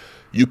push-up,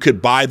 you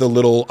could buy the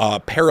little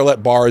parallel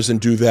bars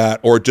and do that,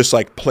 or just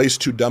like place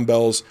 2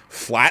 dumbbells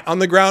flat on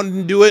the ground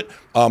and do it.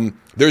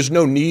 There's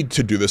no need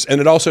to do this. And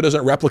it also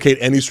doesn't replicate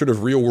any sort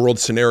of real world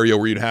scenario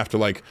where you'd have to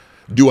like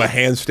do a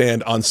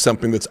handstand on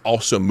something that's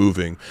also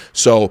moving.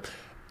 So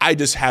I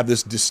just have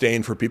this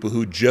disdain for people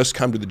who just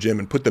come to the gym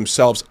and put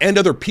themselves and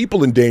other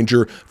people in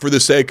danger for the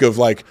sake of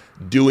like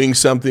doing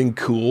something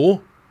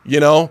cool. You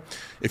know,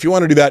 if you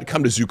want to do that,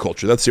 come to Zoo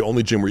Culture. That's the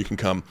only gym where you can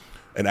come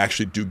and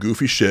actually do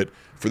goofy shit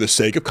for the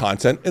sake of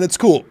content, and it's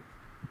cool.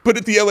 But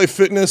at the LA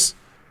Fitness,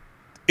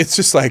 it's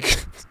just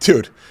like,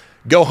 dude,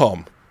 go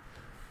home.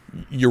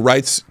 Your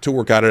rights to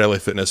work out at LA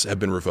Fitness have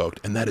been revoked,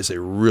 and that is a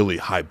really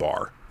high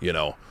bar, you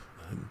know.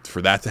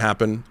 For that to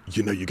happen,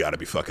 you know you got to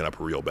be fucking up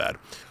real bad.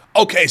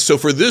 Okay, so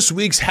for this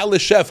week's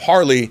Hellish Chef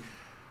Harley,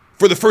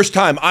 for the first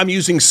time, I'm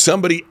using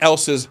somebody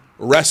else's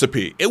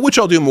recipe, which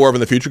I'll do more of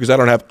in the future because I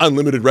don't have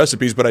unlimited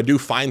recipes, but I do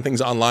find things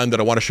online that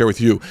I want to share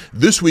with you.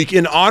 This week,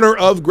 in honor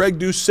of Greg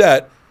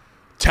Doucette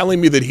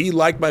telling me that he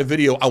liked my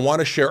video, I want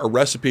to share a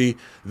recipe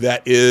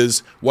that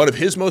is one of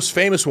his most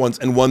famous ones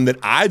and one that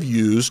I've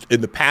used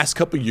in the past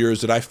couple of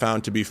years that I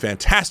found to be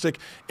fantastic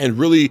and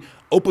really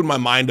opened my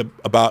mind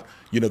about,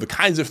 you know, the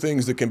kinds of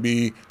things that can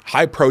be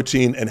high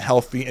protein and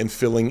healthy and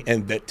filling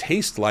and that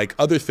taste like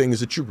other things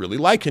that you really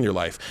like in your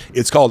life.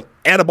 It's called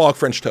anabolic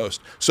French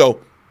toast.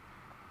 So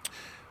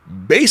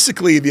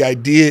basically, the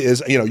idea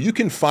is, you know, you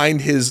can find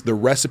the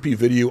recipe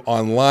video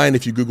online.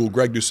 If you Google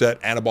Greg Doucette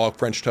anabolic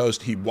French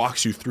toast, he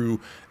walks you through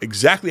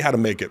exactly how to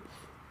make it.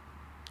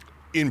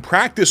 In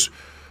practice,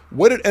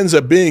 what it ends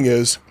up being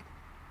is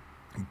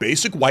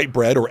basic white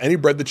bread or any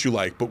bread that you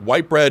like, but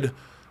white bread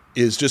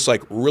is just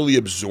like really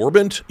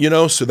absorbent, you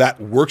know, so that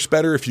works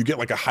better if you get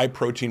like a high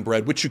protein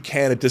bread, which you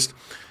can.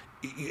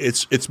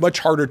 It's much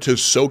harder to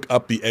soak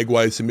up the egg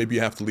whites, and maybe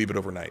you have to leave it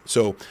overnight.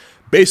 So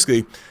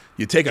basically,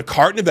 you take a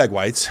carton of egg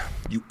whites,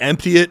 you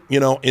empty it, you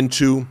know,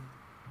 into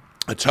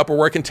a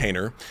Tupperware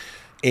container,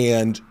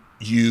 and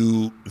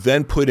you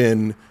then put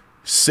in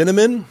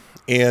cinnamon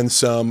and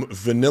some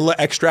vanilla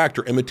extract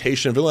or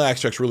imitation. Vanilla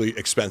extract's really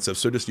expensive,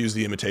 so just use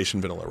the imitation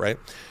vanilla, right?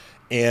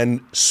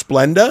 And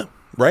Splenda,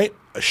 right?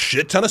 A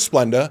shit ton of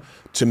Splenda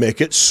to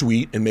make it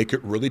sweet and make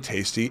it really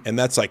tasty. And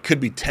that's like, could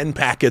be 10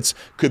 packets,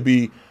 could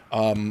be,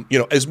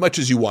 as much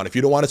as you want. If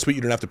you don't want it sweet,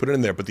 you don't have to put it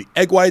in there. But the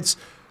egg whites,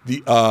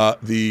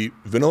 the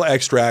vanilla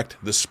extract,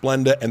 the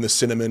Splenda, and the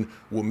cinnamon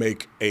will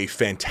make a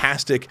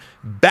fantastic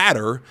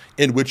batter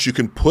in which you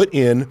can put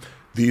in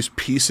these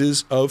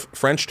pieces of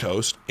French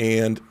toast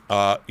and,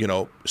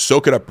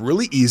 soak it up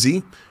really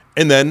easy,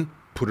 and then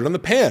put it on the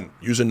pan.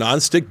 Use a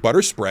nonstick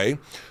butter spray,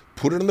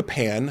 put it on the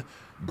pan,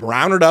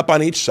 brown it up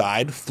on each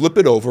side, flip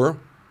it over,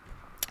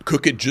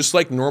 cook it just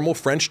like normal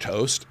French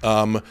toast,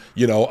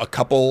 a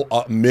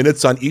couple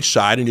minutes on each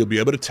side, and you'll be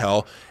able to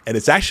tell. And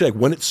it's actually like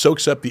when it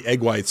soaks up the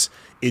egg whites,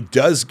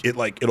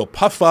 it'll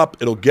puff up,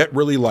 it'll get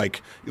really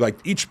like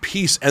each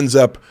piece ends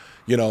up,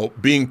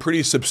 being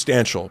pretty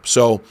substantial.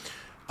 So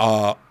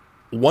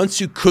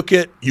once you cook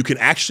it, you can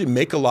actually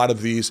make a lot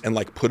of these and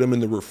like put them in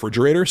the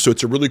refrigerator. So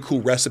it's a really cool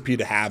recipe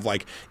to have.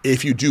 Like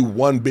if you do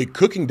one big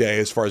cooking day,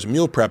 as far as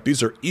meal prep,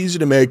 these are easy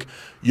to make.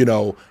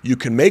 You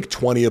can make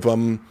 20 of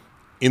them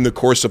in the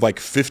course of like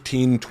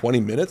 15, 20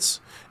 minutes.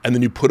 And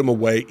then you put them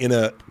away in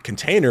a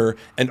container,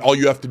 and all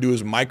you have to do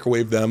is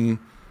microwave them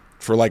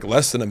for like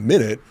less than a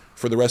minute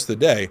for the rest of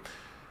the day,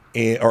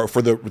 or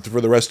for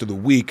the rest of the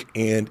week.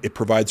 And it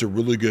provides a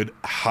really good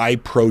high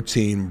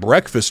protein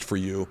breakfast for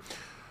you.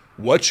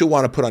 What you'll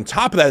want to put on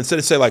top of that, instead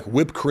of say like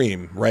whipped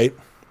cream, right?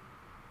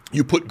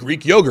 You put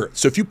Greek yogurt.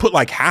 So if you put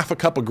like half a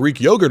cup of Greek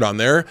yogurt on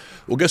there,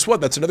 well, guess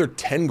what? That's another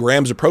 10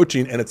 grams of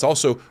protein, and it's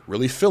also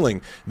really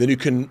filling. Then you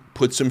can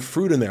put some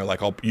fruit in there.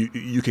 Like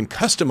you can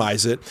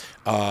customize it,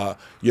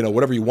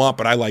 whatever you want.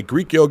 But I like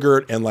Greek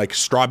yogurt and like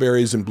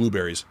strawberries and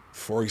blueberries,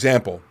 for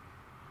example.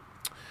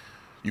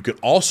 You can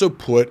also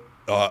put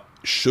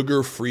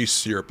sugar-free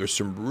syrup. There's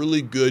some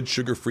really good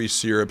sugar-free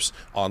syrups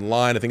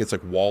online. I think it's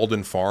like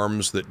Walden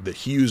Farms that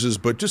he uses,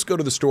 but just go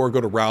to the store,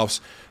 go to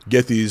Ralph's,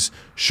 get these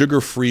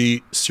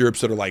sugar-free syrups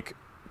that are like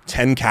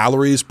 10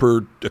 calories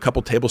per a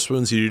couple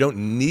tablespoons. You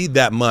don't need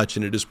that much,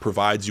 and it just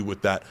provides you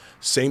with that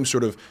same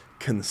sort of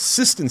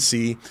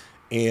consistency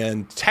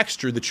and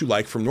texture that you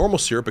like from normal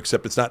syrup,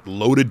 except it's not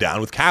loaded down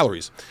with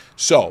calories.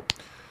 So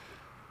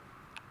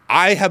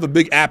I have a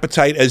big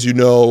appetite, as you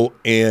know,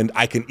 and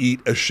I can eat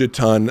a shit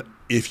ton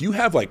if you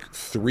have like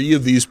 3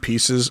 of these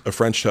pieces of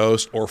French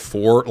toast or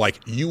 4,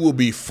 like you will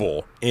be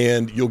full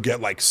and you'll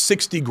get like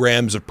 60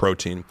 grams of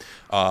protein,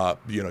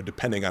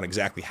 depending on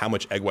exactly how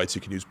much egg whites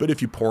you can use. But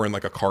if you pour in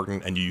like a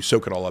carton and you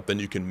soak it all up, then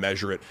you can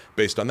measure it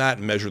based on that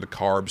and measure the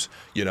carbs,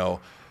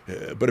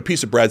 but a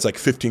piece of bread's like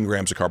 15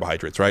 grams of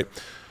carbohydrates, right?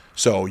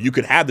 So you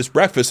could have this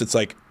breakfast. It's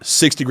like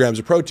 60 grams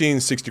of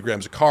protein, 60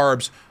 grams of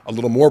carbs, a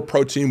little more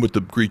protein with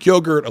the Greek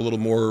yogurt, a little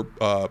more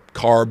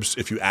carbs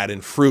if you add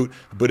in fruit.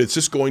 But it's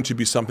just going to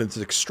be something that's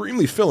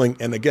extremely filling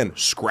and, again,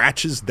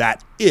 scratches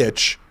that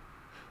itch.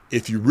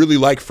 If you really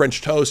like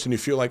French toast and you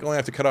feel like, I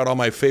have to cut out all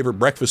my favorite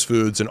breakfast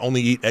foods and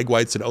only eat egg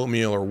whites and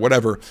oatmeal or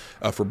whatever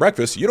for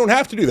breakfast, you don't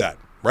have to do that,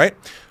 right?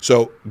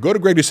 So go to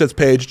Greg Doucette's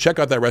page, check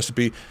out that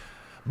recipe.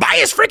 Buy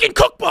his freaking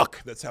cookbook.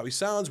 That's how he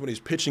sounds when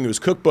he's pitching his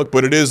cookbook,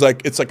 but it's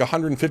like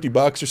 $150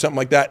 or something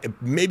like that. It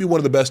may be one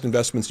of the best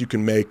investments you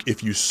can make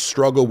if you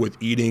struggle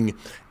with eating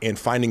and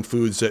finding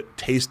foods that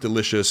taste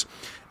delicious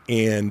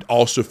and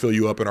also fill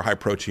you up and are high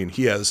protein.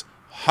 He has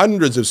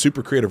hundreds of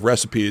super creative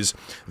recipes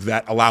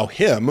that allow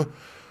him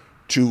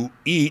to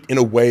eat in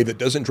a way that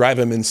doesn't drive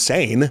him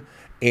insane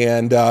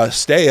and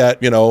stay at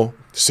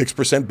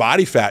 6%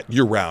 body fat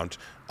year round.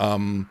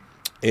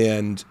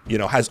 And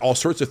has all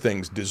sorts of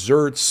things,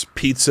 desserts,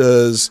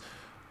 pizzas,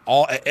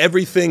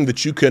 everything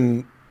that you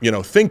can,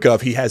 think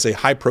of. He has a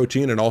high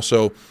protein and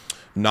also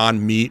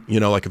non-meat,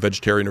 like a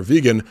vegetarian or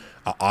vegan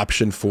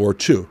option for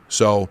too.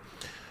 So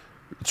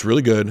it's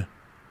really good.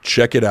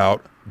 Check it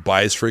out.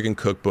 Buy his friggin'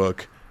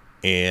 cookbook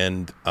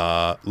and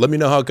let me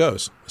know how it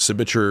goes.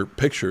 Submit your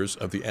pictures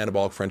of the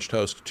anabolic French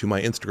toast to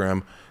my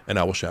Instagram and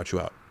I will shout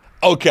you out.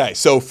 Okay,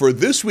 so for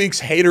this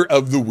week's Hater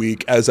of the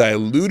Week, as I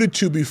alluded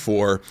to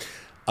before,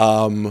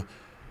 I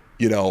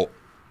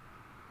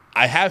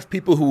have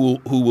people who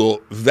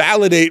will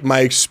validate my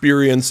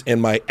experience and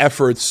my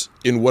efforts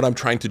in what I'm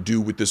trying to do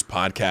with this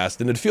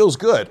podcast, and it feels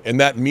good. And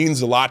that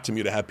means a lot to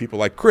me to have people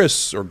like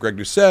Chris or Greg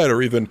Doucette,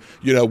 or even,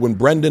 when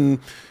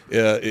Brendan,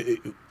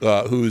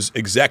 who's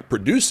exec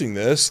producing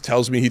this,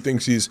 tells me he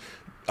thinks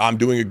I'm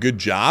doing a good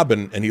job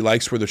and he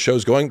likes where the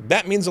show's going.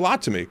 That means a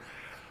lot to me.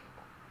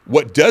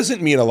 What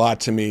doesn't mean a lot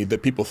to me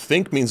that people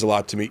think means a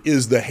lot to me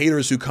is the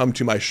haters who come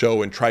to my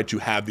show and try to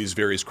have these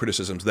various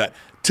criticisms that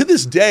to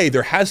this day,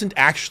 there hasn't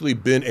actually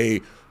been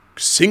a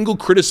single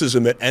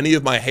criticism that any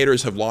of my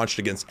haters have launched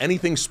against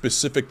anything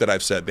specific that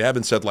I've said. They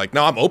haven't said like,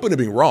 no, I'm open to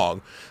being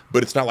wrong,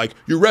 but it's not like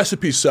your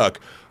recipes suck.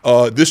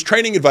 This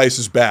training advice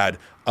is bad.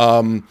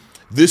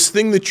 This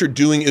thing that you're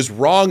doing is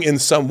wrong in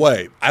some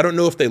way. I don't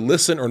know if they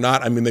listen or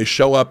not. I mean, they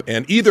show up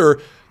and either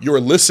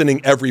you're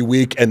listening every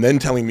week and then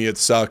telling me it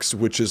sucks,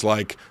 which is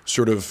like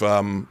sort of,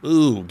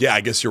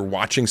 I guess you're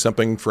watching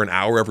something for an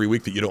hour every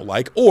week that you don't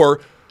like,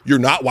 or you're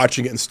not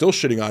watching it and still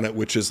shitting on it,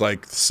 which is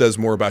like says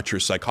more about your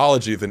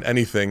psychology than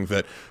anything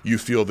that you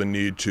feel the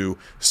need to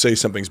say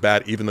something's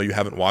bad, even though you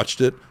haven't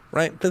watched it,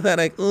 right?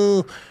 Pathetic.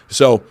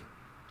 So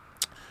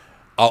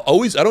I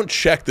don't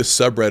check the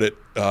subreddit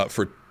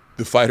for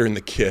The Fighter and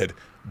the Kid,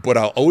 but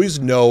I'll always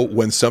know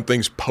when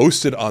something's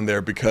posted on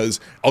there because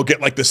I'll get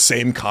like the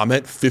same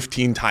comment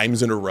 15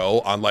 times in a row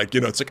on like,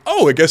 it's like,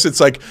 oh, I guess it's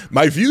like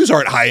my views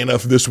aren't high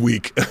enough this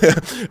week.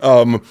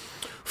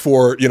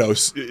 For,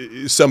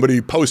 somebody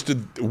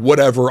posted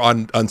whatever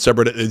on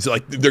subreddit. It's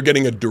like they're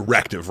getting a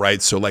directive,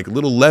 right? So like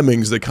little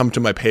lemmings that come to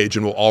my page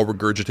and will all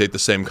regurgitate the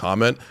same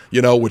comment,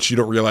 which you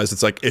don't realize.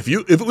 It's like if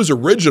it was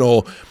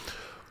original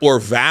or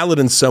valid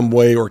in some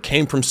way or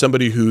came from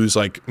somebody who's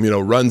like,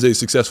 runs a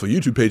successful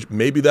YouTube page,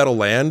 maybe that'll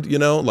land,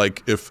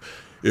 like if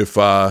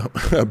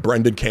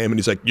Brendan came and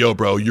he's like, yo,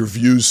 bro, your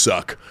views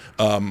suck.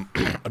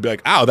 I'd be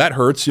like, ow, that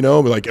hurts,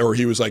 or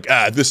he was like,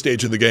 at this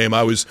stage of the game,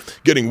 I was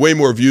getting way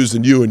more views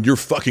than you and you're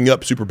fucking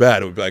up super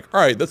bad. It would be like,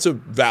 all right, that's a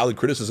valid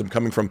criticism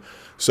coming from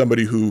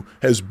somebody who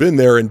has been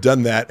there and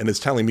done that and is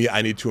telling me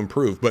I need to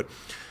improve. But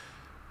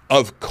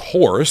of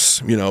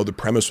course, the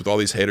premise with all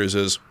these haters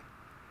is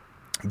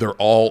they're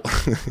all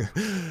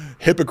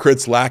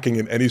hypocrites lacking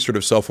in any sort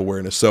of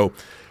self-awareness. So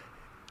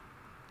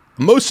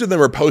most of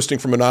them are posting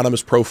from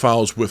anonymous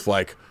profiles with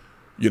like,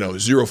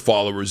 0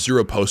 followers,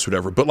 0 posts,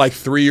 whatever. But like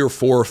 3 or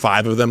 4 or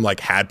 5 of them like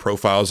had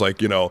profiles like,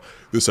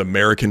 this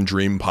American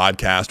Dream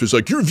podcast. It's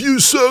like, your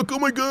views suck. Oh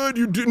my God,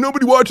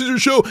 nobody watches your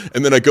show.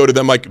 And then I go to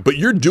them like, but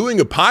you're doing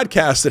a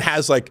podcast that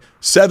has like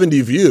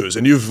 70 views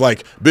and you've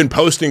like been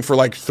posting for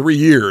like 3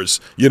 years,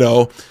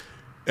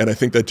 And I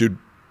think that dude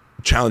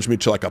challenged me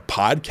to like a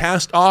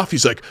podcast off.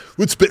 He's like,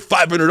 let's spit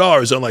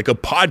 $500 on like a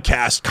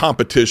podcast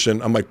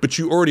competition. I'm like, but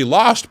you already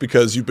lost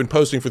because you've been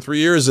posting for 3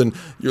 years and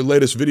your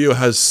latest video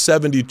has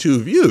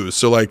 72 views.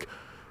 So like,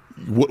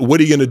 what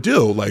are you going to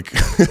do? Like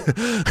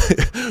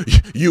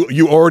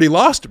you already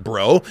lost,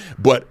 bro.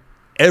 But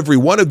every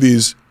one of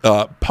these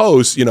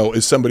posts,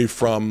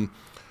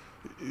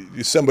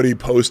 is somebody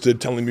posted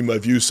telling me my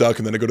views suck,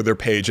 and then I go to their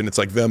page and it's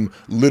like them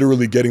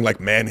literally getting like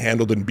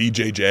manhandled in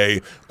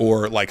BJJ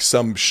or like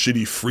some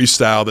shitty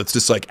freestyle that's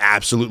just like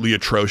absolutely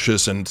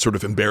atrocious and sort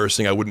of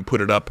embarrassing. I wouldn't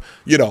put it up,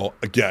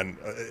 again,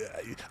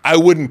 I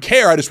wouldn't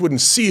care. I just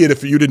wouldn't see it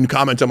if you didn't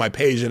comment on my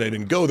page and I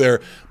didn't go there.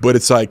 But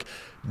it's like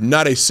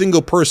not a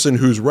single person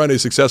who's run a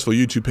successful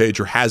YouTube page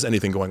or has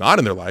anything going on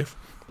in their life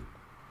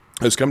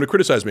has come to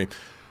criticize me.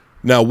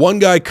 Now, one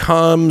guy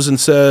comes and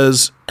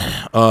says,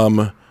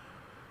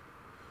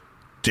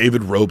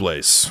 David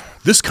Robles,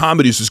 this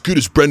comedy is as good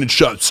as Brendan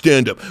Schaub's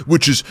stand-up,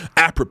 which is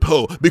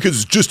apropos because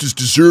it's just as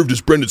deserved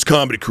as Brendan's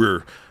comedy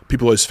career.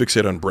 People always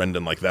fixate on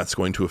Brendan like that's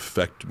going to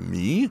affect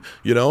me,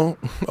 you know?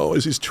 Oh,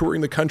 as he's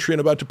touring the country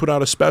and about to put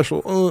out a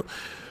special.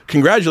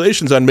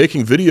 Congratulations on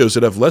making videos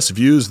that have less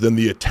views than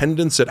the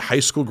attendance at high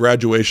school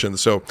graduation.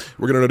 So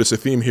we're going to notice a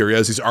theme here. He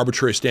has these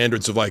arbitrary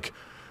standards of like,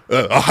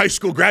 a high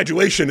school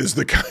graduation is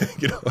the kind,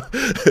 you know,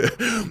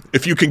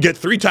 if you can get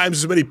 3 times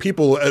as many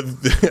people at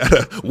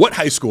what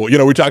high school? You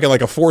know, we're talking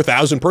like a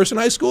 4,000 person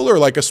high school or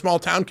like a small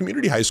town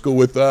community high school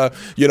with,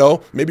 you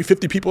know, maybe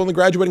 50 people in the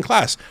graduating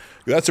class.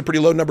 That's a pretty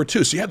low number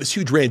too. So you have this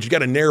huge range. You got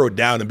to narrow it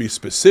down and be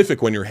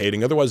specific when you're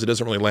hating. Otherwise, it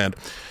doesn't really land.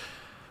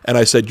 And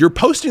I said, you're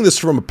posting this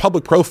from a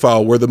public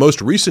profile where the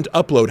most recent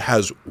upload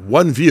has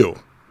 1 view,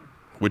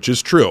 which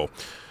is true.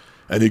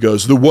 And he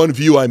goes, the 1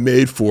 view I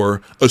made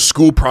for a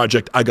school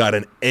project I got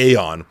an A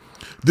on.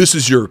 This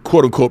is your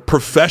quote unquote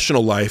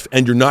professional life,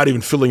 and you're not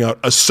even filling out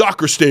a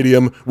soccer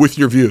stadium with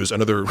your views.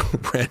 Another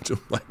random,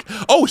 like,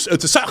 oh,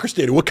 it's a soccer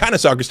stadium. What kind of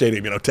soccer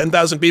stadium? You know,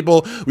 10,000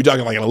 people? We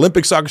talking like an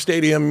Olympic soccer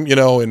stadium, you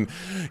know, in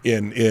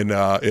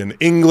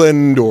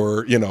England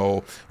or, you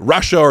know,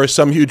 Russia or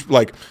some huge,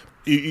 like,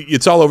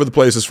 it's all over the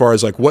place as far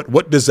as like,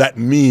 what does that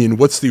mean?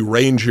 What's the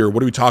range here?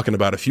 What are we talking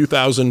about? A few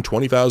thousand,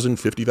 20,000,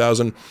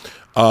 50,000?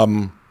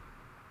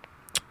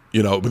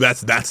 You know, but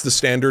that's the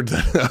standard.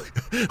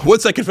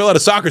 Once I can fill out a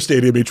soccer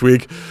stadium each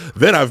week,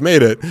 then I've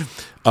made it.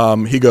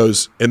 He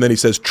goes, and then he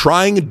says,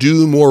 trying to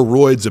do more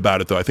roids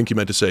about it, though. I think he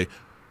meant to say,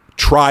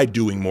 try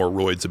doing more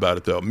roids about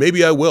it, though.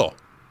 Maybe I will,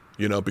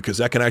 you know, because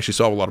that can actually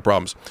solve a lot of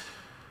problems.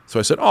 So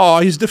I said,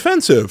 oh, he's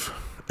defensive.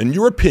 In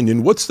your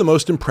opinion, what's the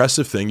most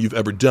impressive thing you've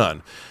ever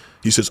done?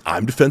 He says,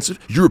 I'm defensive?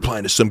 You're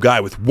replying to some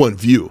guy with 1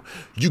 view.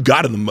 You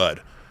got in the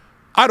mud.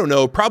 I don't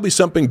know, probably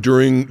something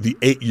during the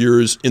 8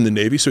 years in the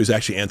Navy. So he's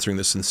actually answering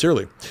this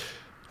sincerely,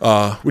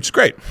 which is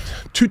great.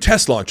 2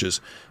 test launches,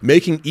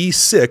 making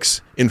E6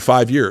 in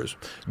 5 years,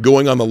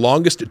 going on the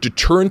longest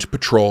deterrent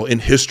patrol in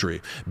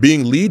history,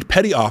 being lead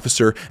petty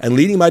officer and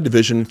leading my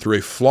division through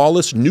a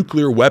flawless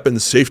nuclear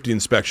weapons safety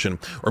inspection,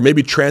 or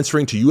maybe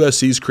transferring to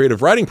USC's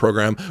creative writing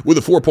program with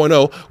a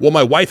 4.0 while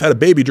my wife had a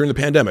baby during the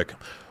pandemic.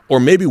 Or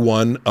maybe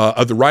one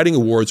of the writing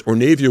awards or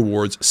Navy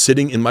awards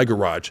sitting in my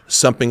garage,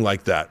 something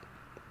like that.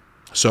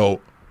 So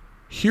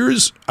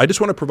I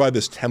just want to provide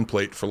this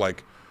template for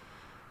like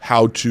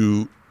how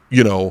to,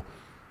 you know,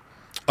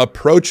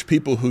 approach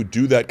people who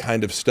do that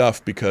kind of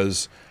stuff,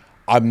 because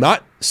I'm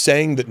not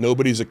saying that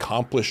nobody's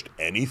accomplished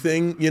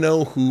anything, you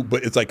know,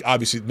 but it's like,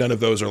 obviously none of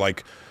those are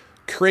like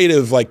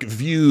creative, like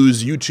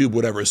views, YouTube,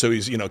 whatever. So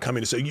he's, you know,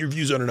 coming to say your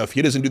views aren't enough.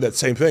 He doesn't do that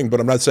same thing, but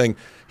I'm not saying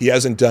he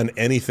hasn't done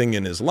anything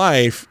in his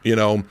life, you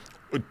know,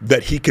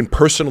 that he can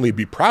personally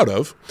be proud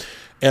of.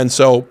 And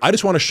so I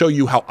just want to show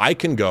you how I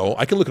can look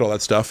at all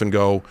that stuff and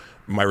go,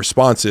 my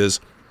response is,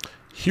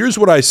 here's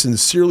what I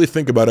sincerely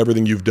think about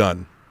everything you've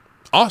done.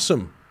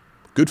 Awesome.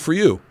 Good for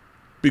you.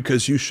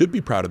 Because you should be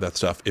proud of that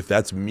stuff. If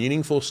that's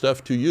meaningful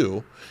stuff to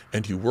you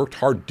and you worked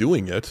hard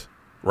doing it,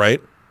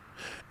 right?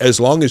 As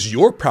long as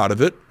you're proud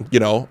of it, you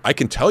know, I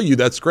can tell you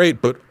that's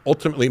great, but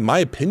ultimately my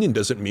opinion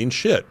doesn't mean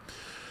shit.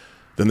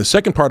 Then the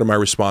second part of my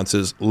response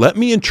is, let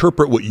me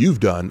interpret what you've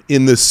done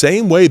in the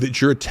same way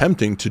that you're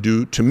attempting to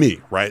do to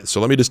me, right?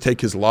 So let me just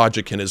take his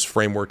logic and his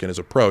framework and his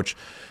approach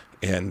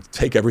and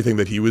take everything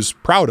that he was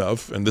proud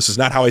of. And this is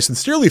not how I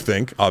sincerely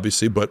think,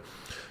 obviously, but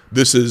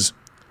this is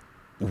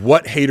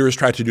what haters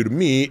try to do to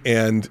me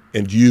and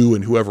you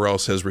and whoever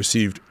else has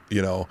received,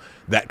 you know,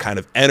 that kind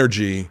of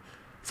energy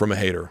from a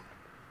hater.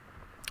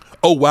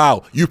 Oh,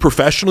 wow, you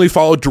professionally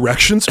followed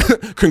directions?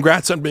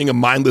 Congrats on being a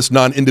mindless,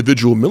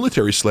 non-individual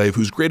military slave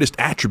whose greatest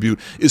attribute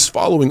is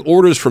following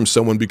orders from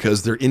someone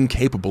because they're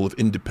incapable of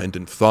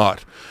independent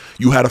thought.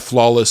 You had a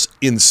flawless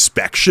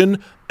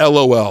inspection?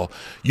 LOL.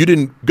 You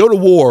didn't go to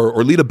war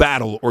or lead a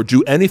battle or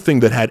do anything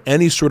that had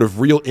any sort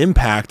of real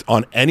impact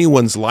on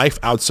anyone's life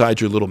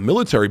outside your little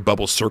military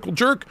bubble, circle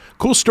jerk?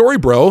 Cool story,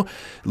 bro.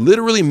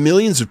 Literally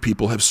millions of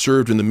people have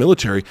served in the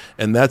military,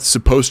 and that's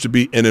supposed to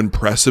be an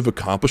impressive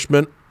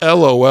accomplishment?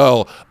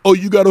 LOL. Oh,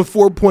 you got a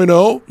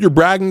 4.0? You're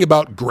bragging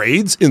about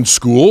grades in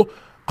school?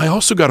 I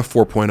also got a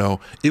 4.0.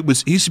 It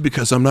was easy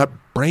because I'm not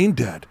brain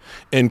dead.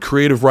 And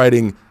creative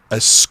writing, a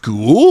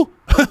school?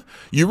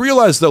 You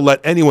realize they'll let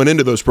anyone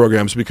into those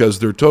programs because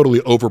they're totally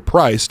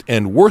overpriced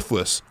and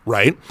worthless,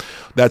 right?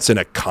 That's an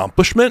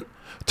accomplishment.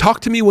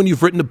 Talk to me when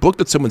you've written a book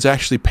that someone's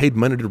actually paid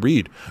money to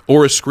read,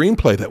 or a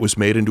screenplay that was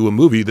made into a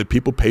movie that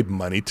people paid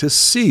money to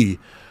see.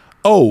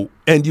 Oh,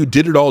 and you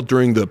did it all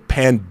during the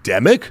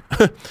pandemic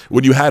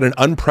when you had an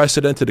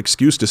unprecedented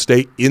excuse to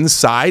stay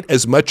inside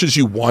as much as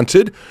you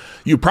wanted.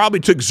 You probably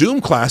took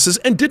Zoom classes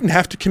and didn't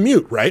have to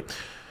commute, right?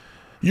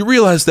 You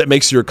realize that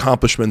makes your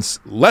accomplishments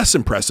less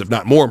impressive,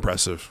 not more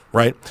impressive,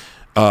 right?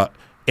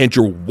 And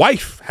your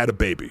wife had a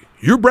baby.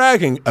 You're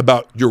bragging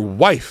about your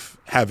wife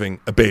having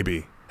a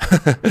baby.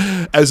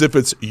 as if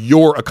it's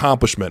your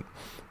accomplishment.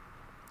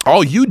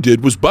 All you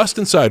did was bust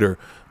inside her,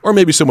 or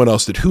maybe someone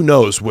else did. Who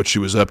knows what she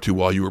was up to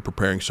while you were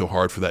preparing so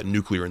hard for that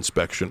nuclear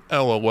inspection?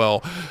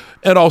 LOL.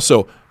 And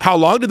also, how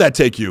long did that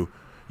take you?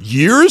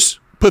 Years?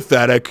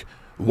 Pathetic.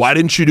 Why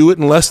didn't you do it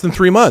in less than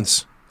 3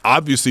 months?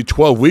 Obviously,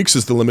 12 weeks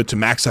is the limit to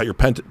max out your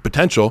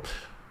potential,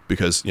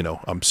 because,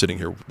 I'm sitting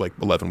here like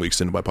 11 weeks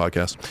into my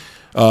podcast.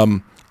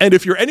 And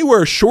if you're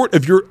anywhere short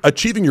of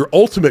achieving your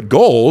ultimate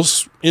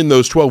goals in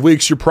those 12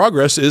 weeks, your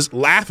progress is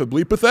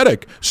laughably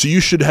pathetic. So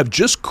you should have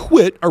just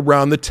quit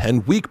around the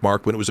 10-week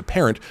mark when it was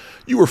apparent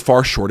you were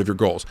far short of your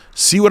goals.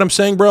 See what I'm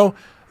saying, bro?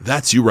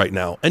 That's you right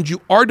now. And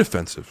you are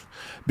defensive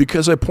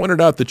because I pointed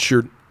out that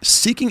you're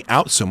seeking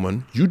out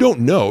someone you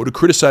don't know to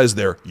criticize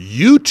their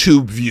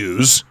YouTube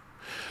views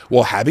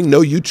while having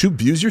no YouTube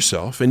views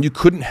yourself, and you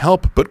couldn't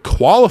help but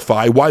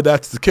qualify why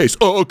that's the case.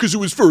 Oh, because it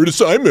was for an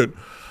assignment,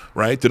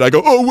 right? Did I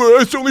go, oh,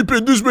 well, it's only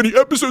been this many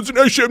episodes, and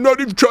actually I'm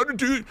not even trying to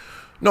do it?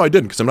 No, I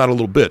didn't, because I'm not a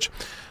little bitch.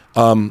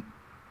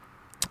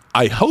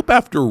 I hope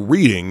after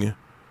reading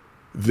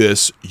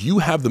this, you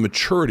have the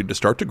maturity to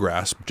start to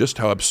grasp just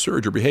how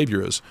absurd your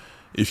behavior is.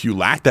 If you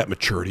lack that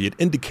maturity, it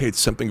indicates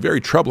something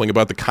very troubling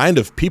about the kind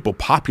of people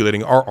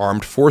populating our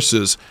armed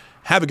forces.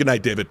 Have a good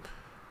night, David.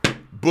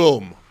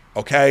 Boom.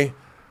 Okay?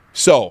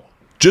 So,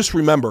 just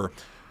remember,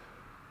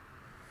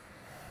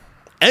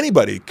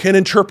 anybody can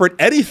interpret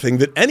anything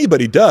that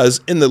anybody does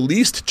in the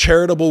least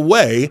charitable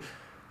way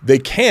they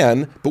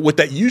can, but what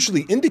that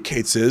usually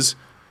indicates is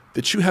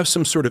that you have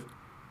some sort of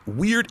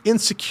weird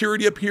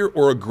insecurity up here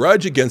or a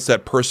grudge against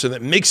that person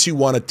that makes you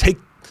want to take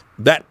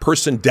that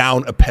person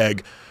down a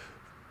peg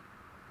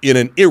in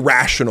an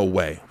irrational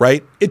way,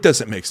 right? It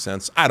doesn't make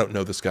sense. I don't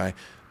know this guy,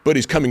 but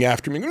he's coming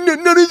after me.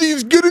 None of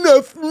these good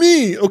enough for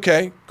me.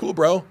 Okay, cool,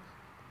 bro.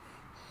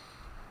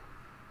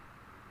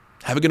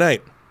 Have a good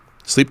night.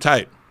 Sleep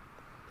tight.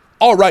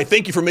 All right,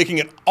 thank you for making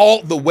it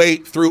all the way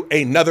through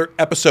another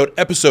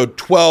episode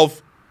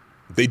 12.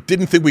 They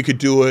didn't think we could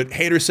do it.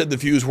 Haters said the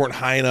views weren't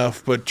high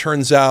enough, but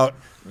turns out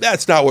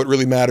that's not what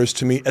really matters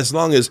to me. As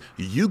long as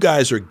you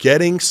guys are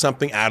getting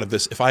something out of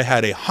this. If I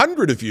had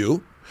 100 of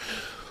you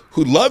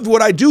who loved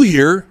what I do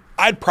here,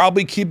 I'd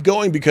probably keep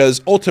going,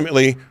 because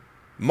ultimately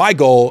my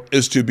goal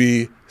is to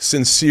be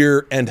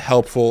sincere and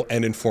helpful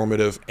and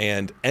informative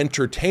and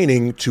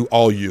entertaining to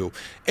all you.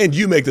 And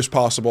you make this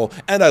possible,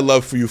 and I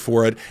love for you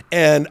for it.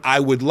 And I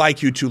would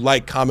like you to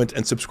like, comment,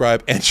 and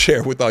subscribe and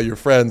share with all your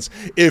friends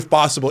if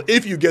possible,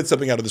 if you get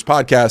something out of this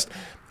podcast.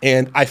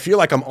 And I feel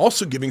like I'm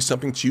also giving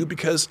something to you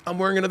because I'm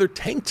wearing another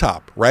tank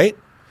top, right?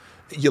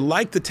 You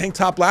liked the tank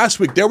top last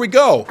week. There we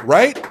go,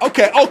 right?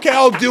 Okay,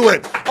 I'll do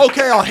it.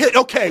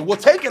 Okay, we'll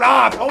take it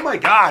off. Oh my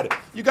God.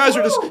 You guys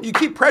you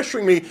keep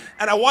pressuring me.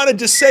 And I want to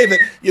just say that,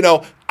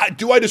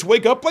 do I just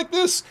wake up like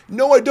this?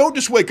 No, I don't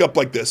just wake up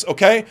like this,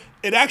 okay?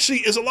 It actually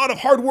is a lot of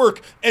hard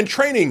work and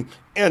training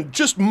and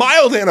just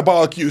mild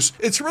anabolic use.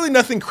 It's really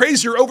nothing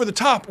crazy or over the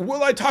top.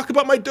 Will I talk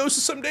about my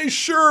doses someday?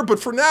 Sure,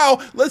 but for now,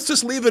 let's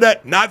just leave it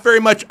at not very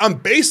much. I'm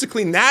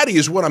basically natty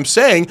is what I'm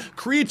saying.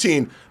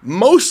 Creatine,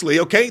 mostly,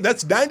 okay?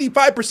 That's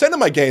 95% of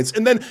my gains.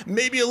 And then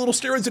maybe a little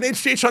steroids and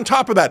HGH on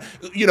top of that,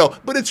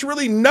 but it's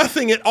really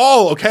nothing at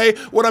all, okay?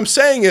 What I'm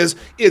saying is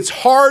it's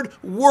hard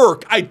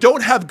work. I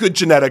don't have good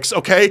genetics,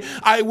 okay?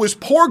 I was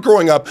poor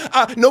growing up.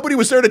 Nobody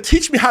was there to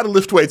teach me how to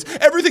lift weights.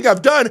 Everything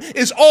I've done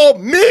is all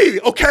me,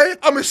 okay?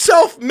 I'm a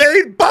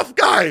self-made buff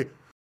guy.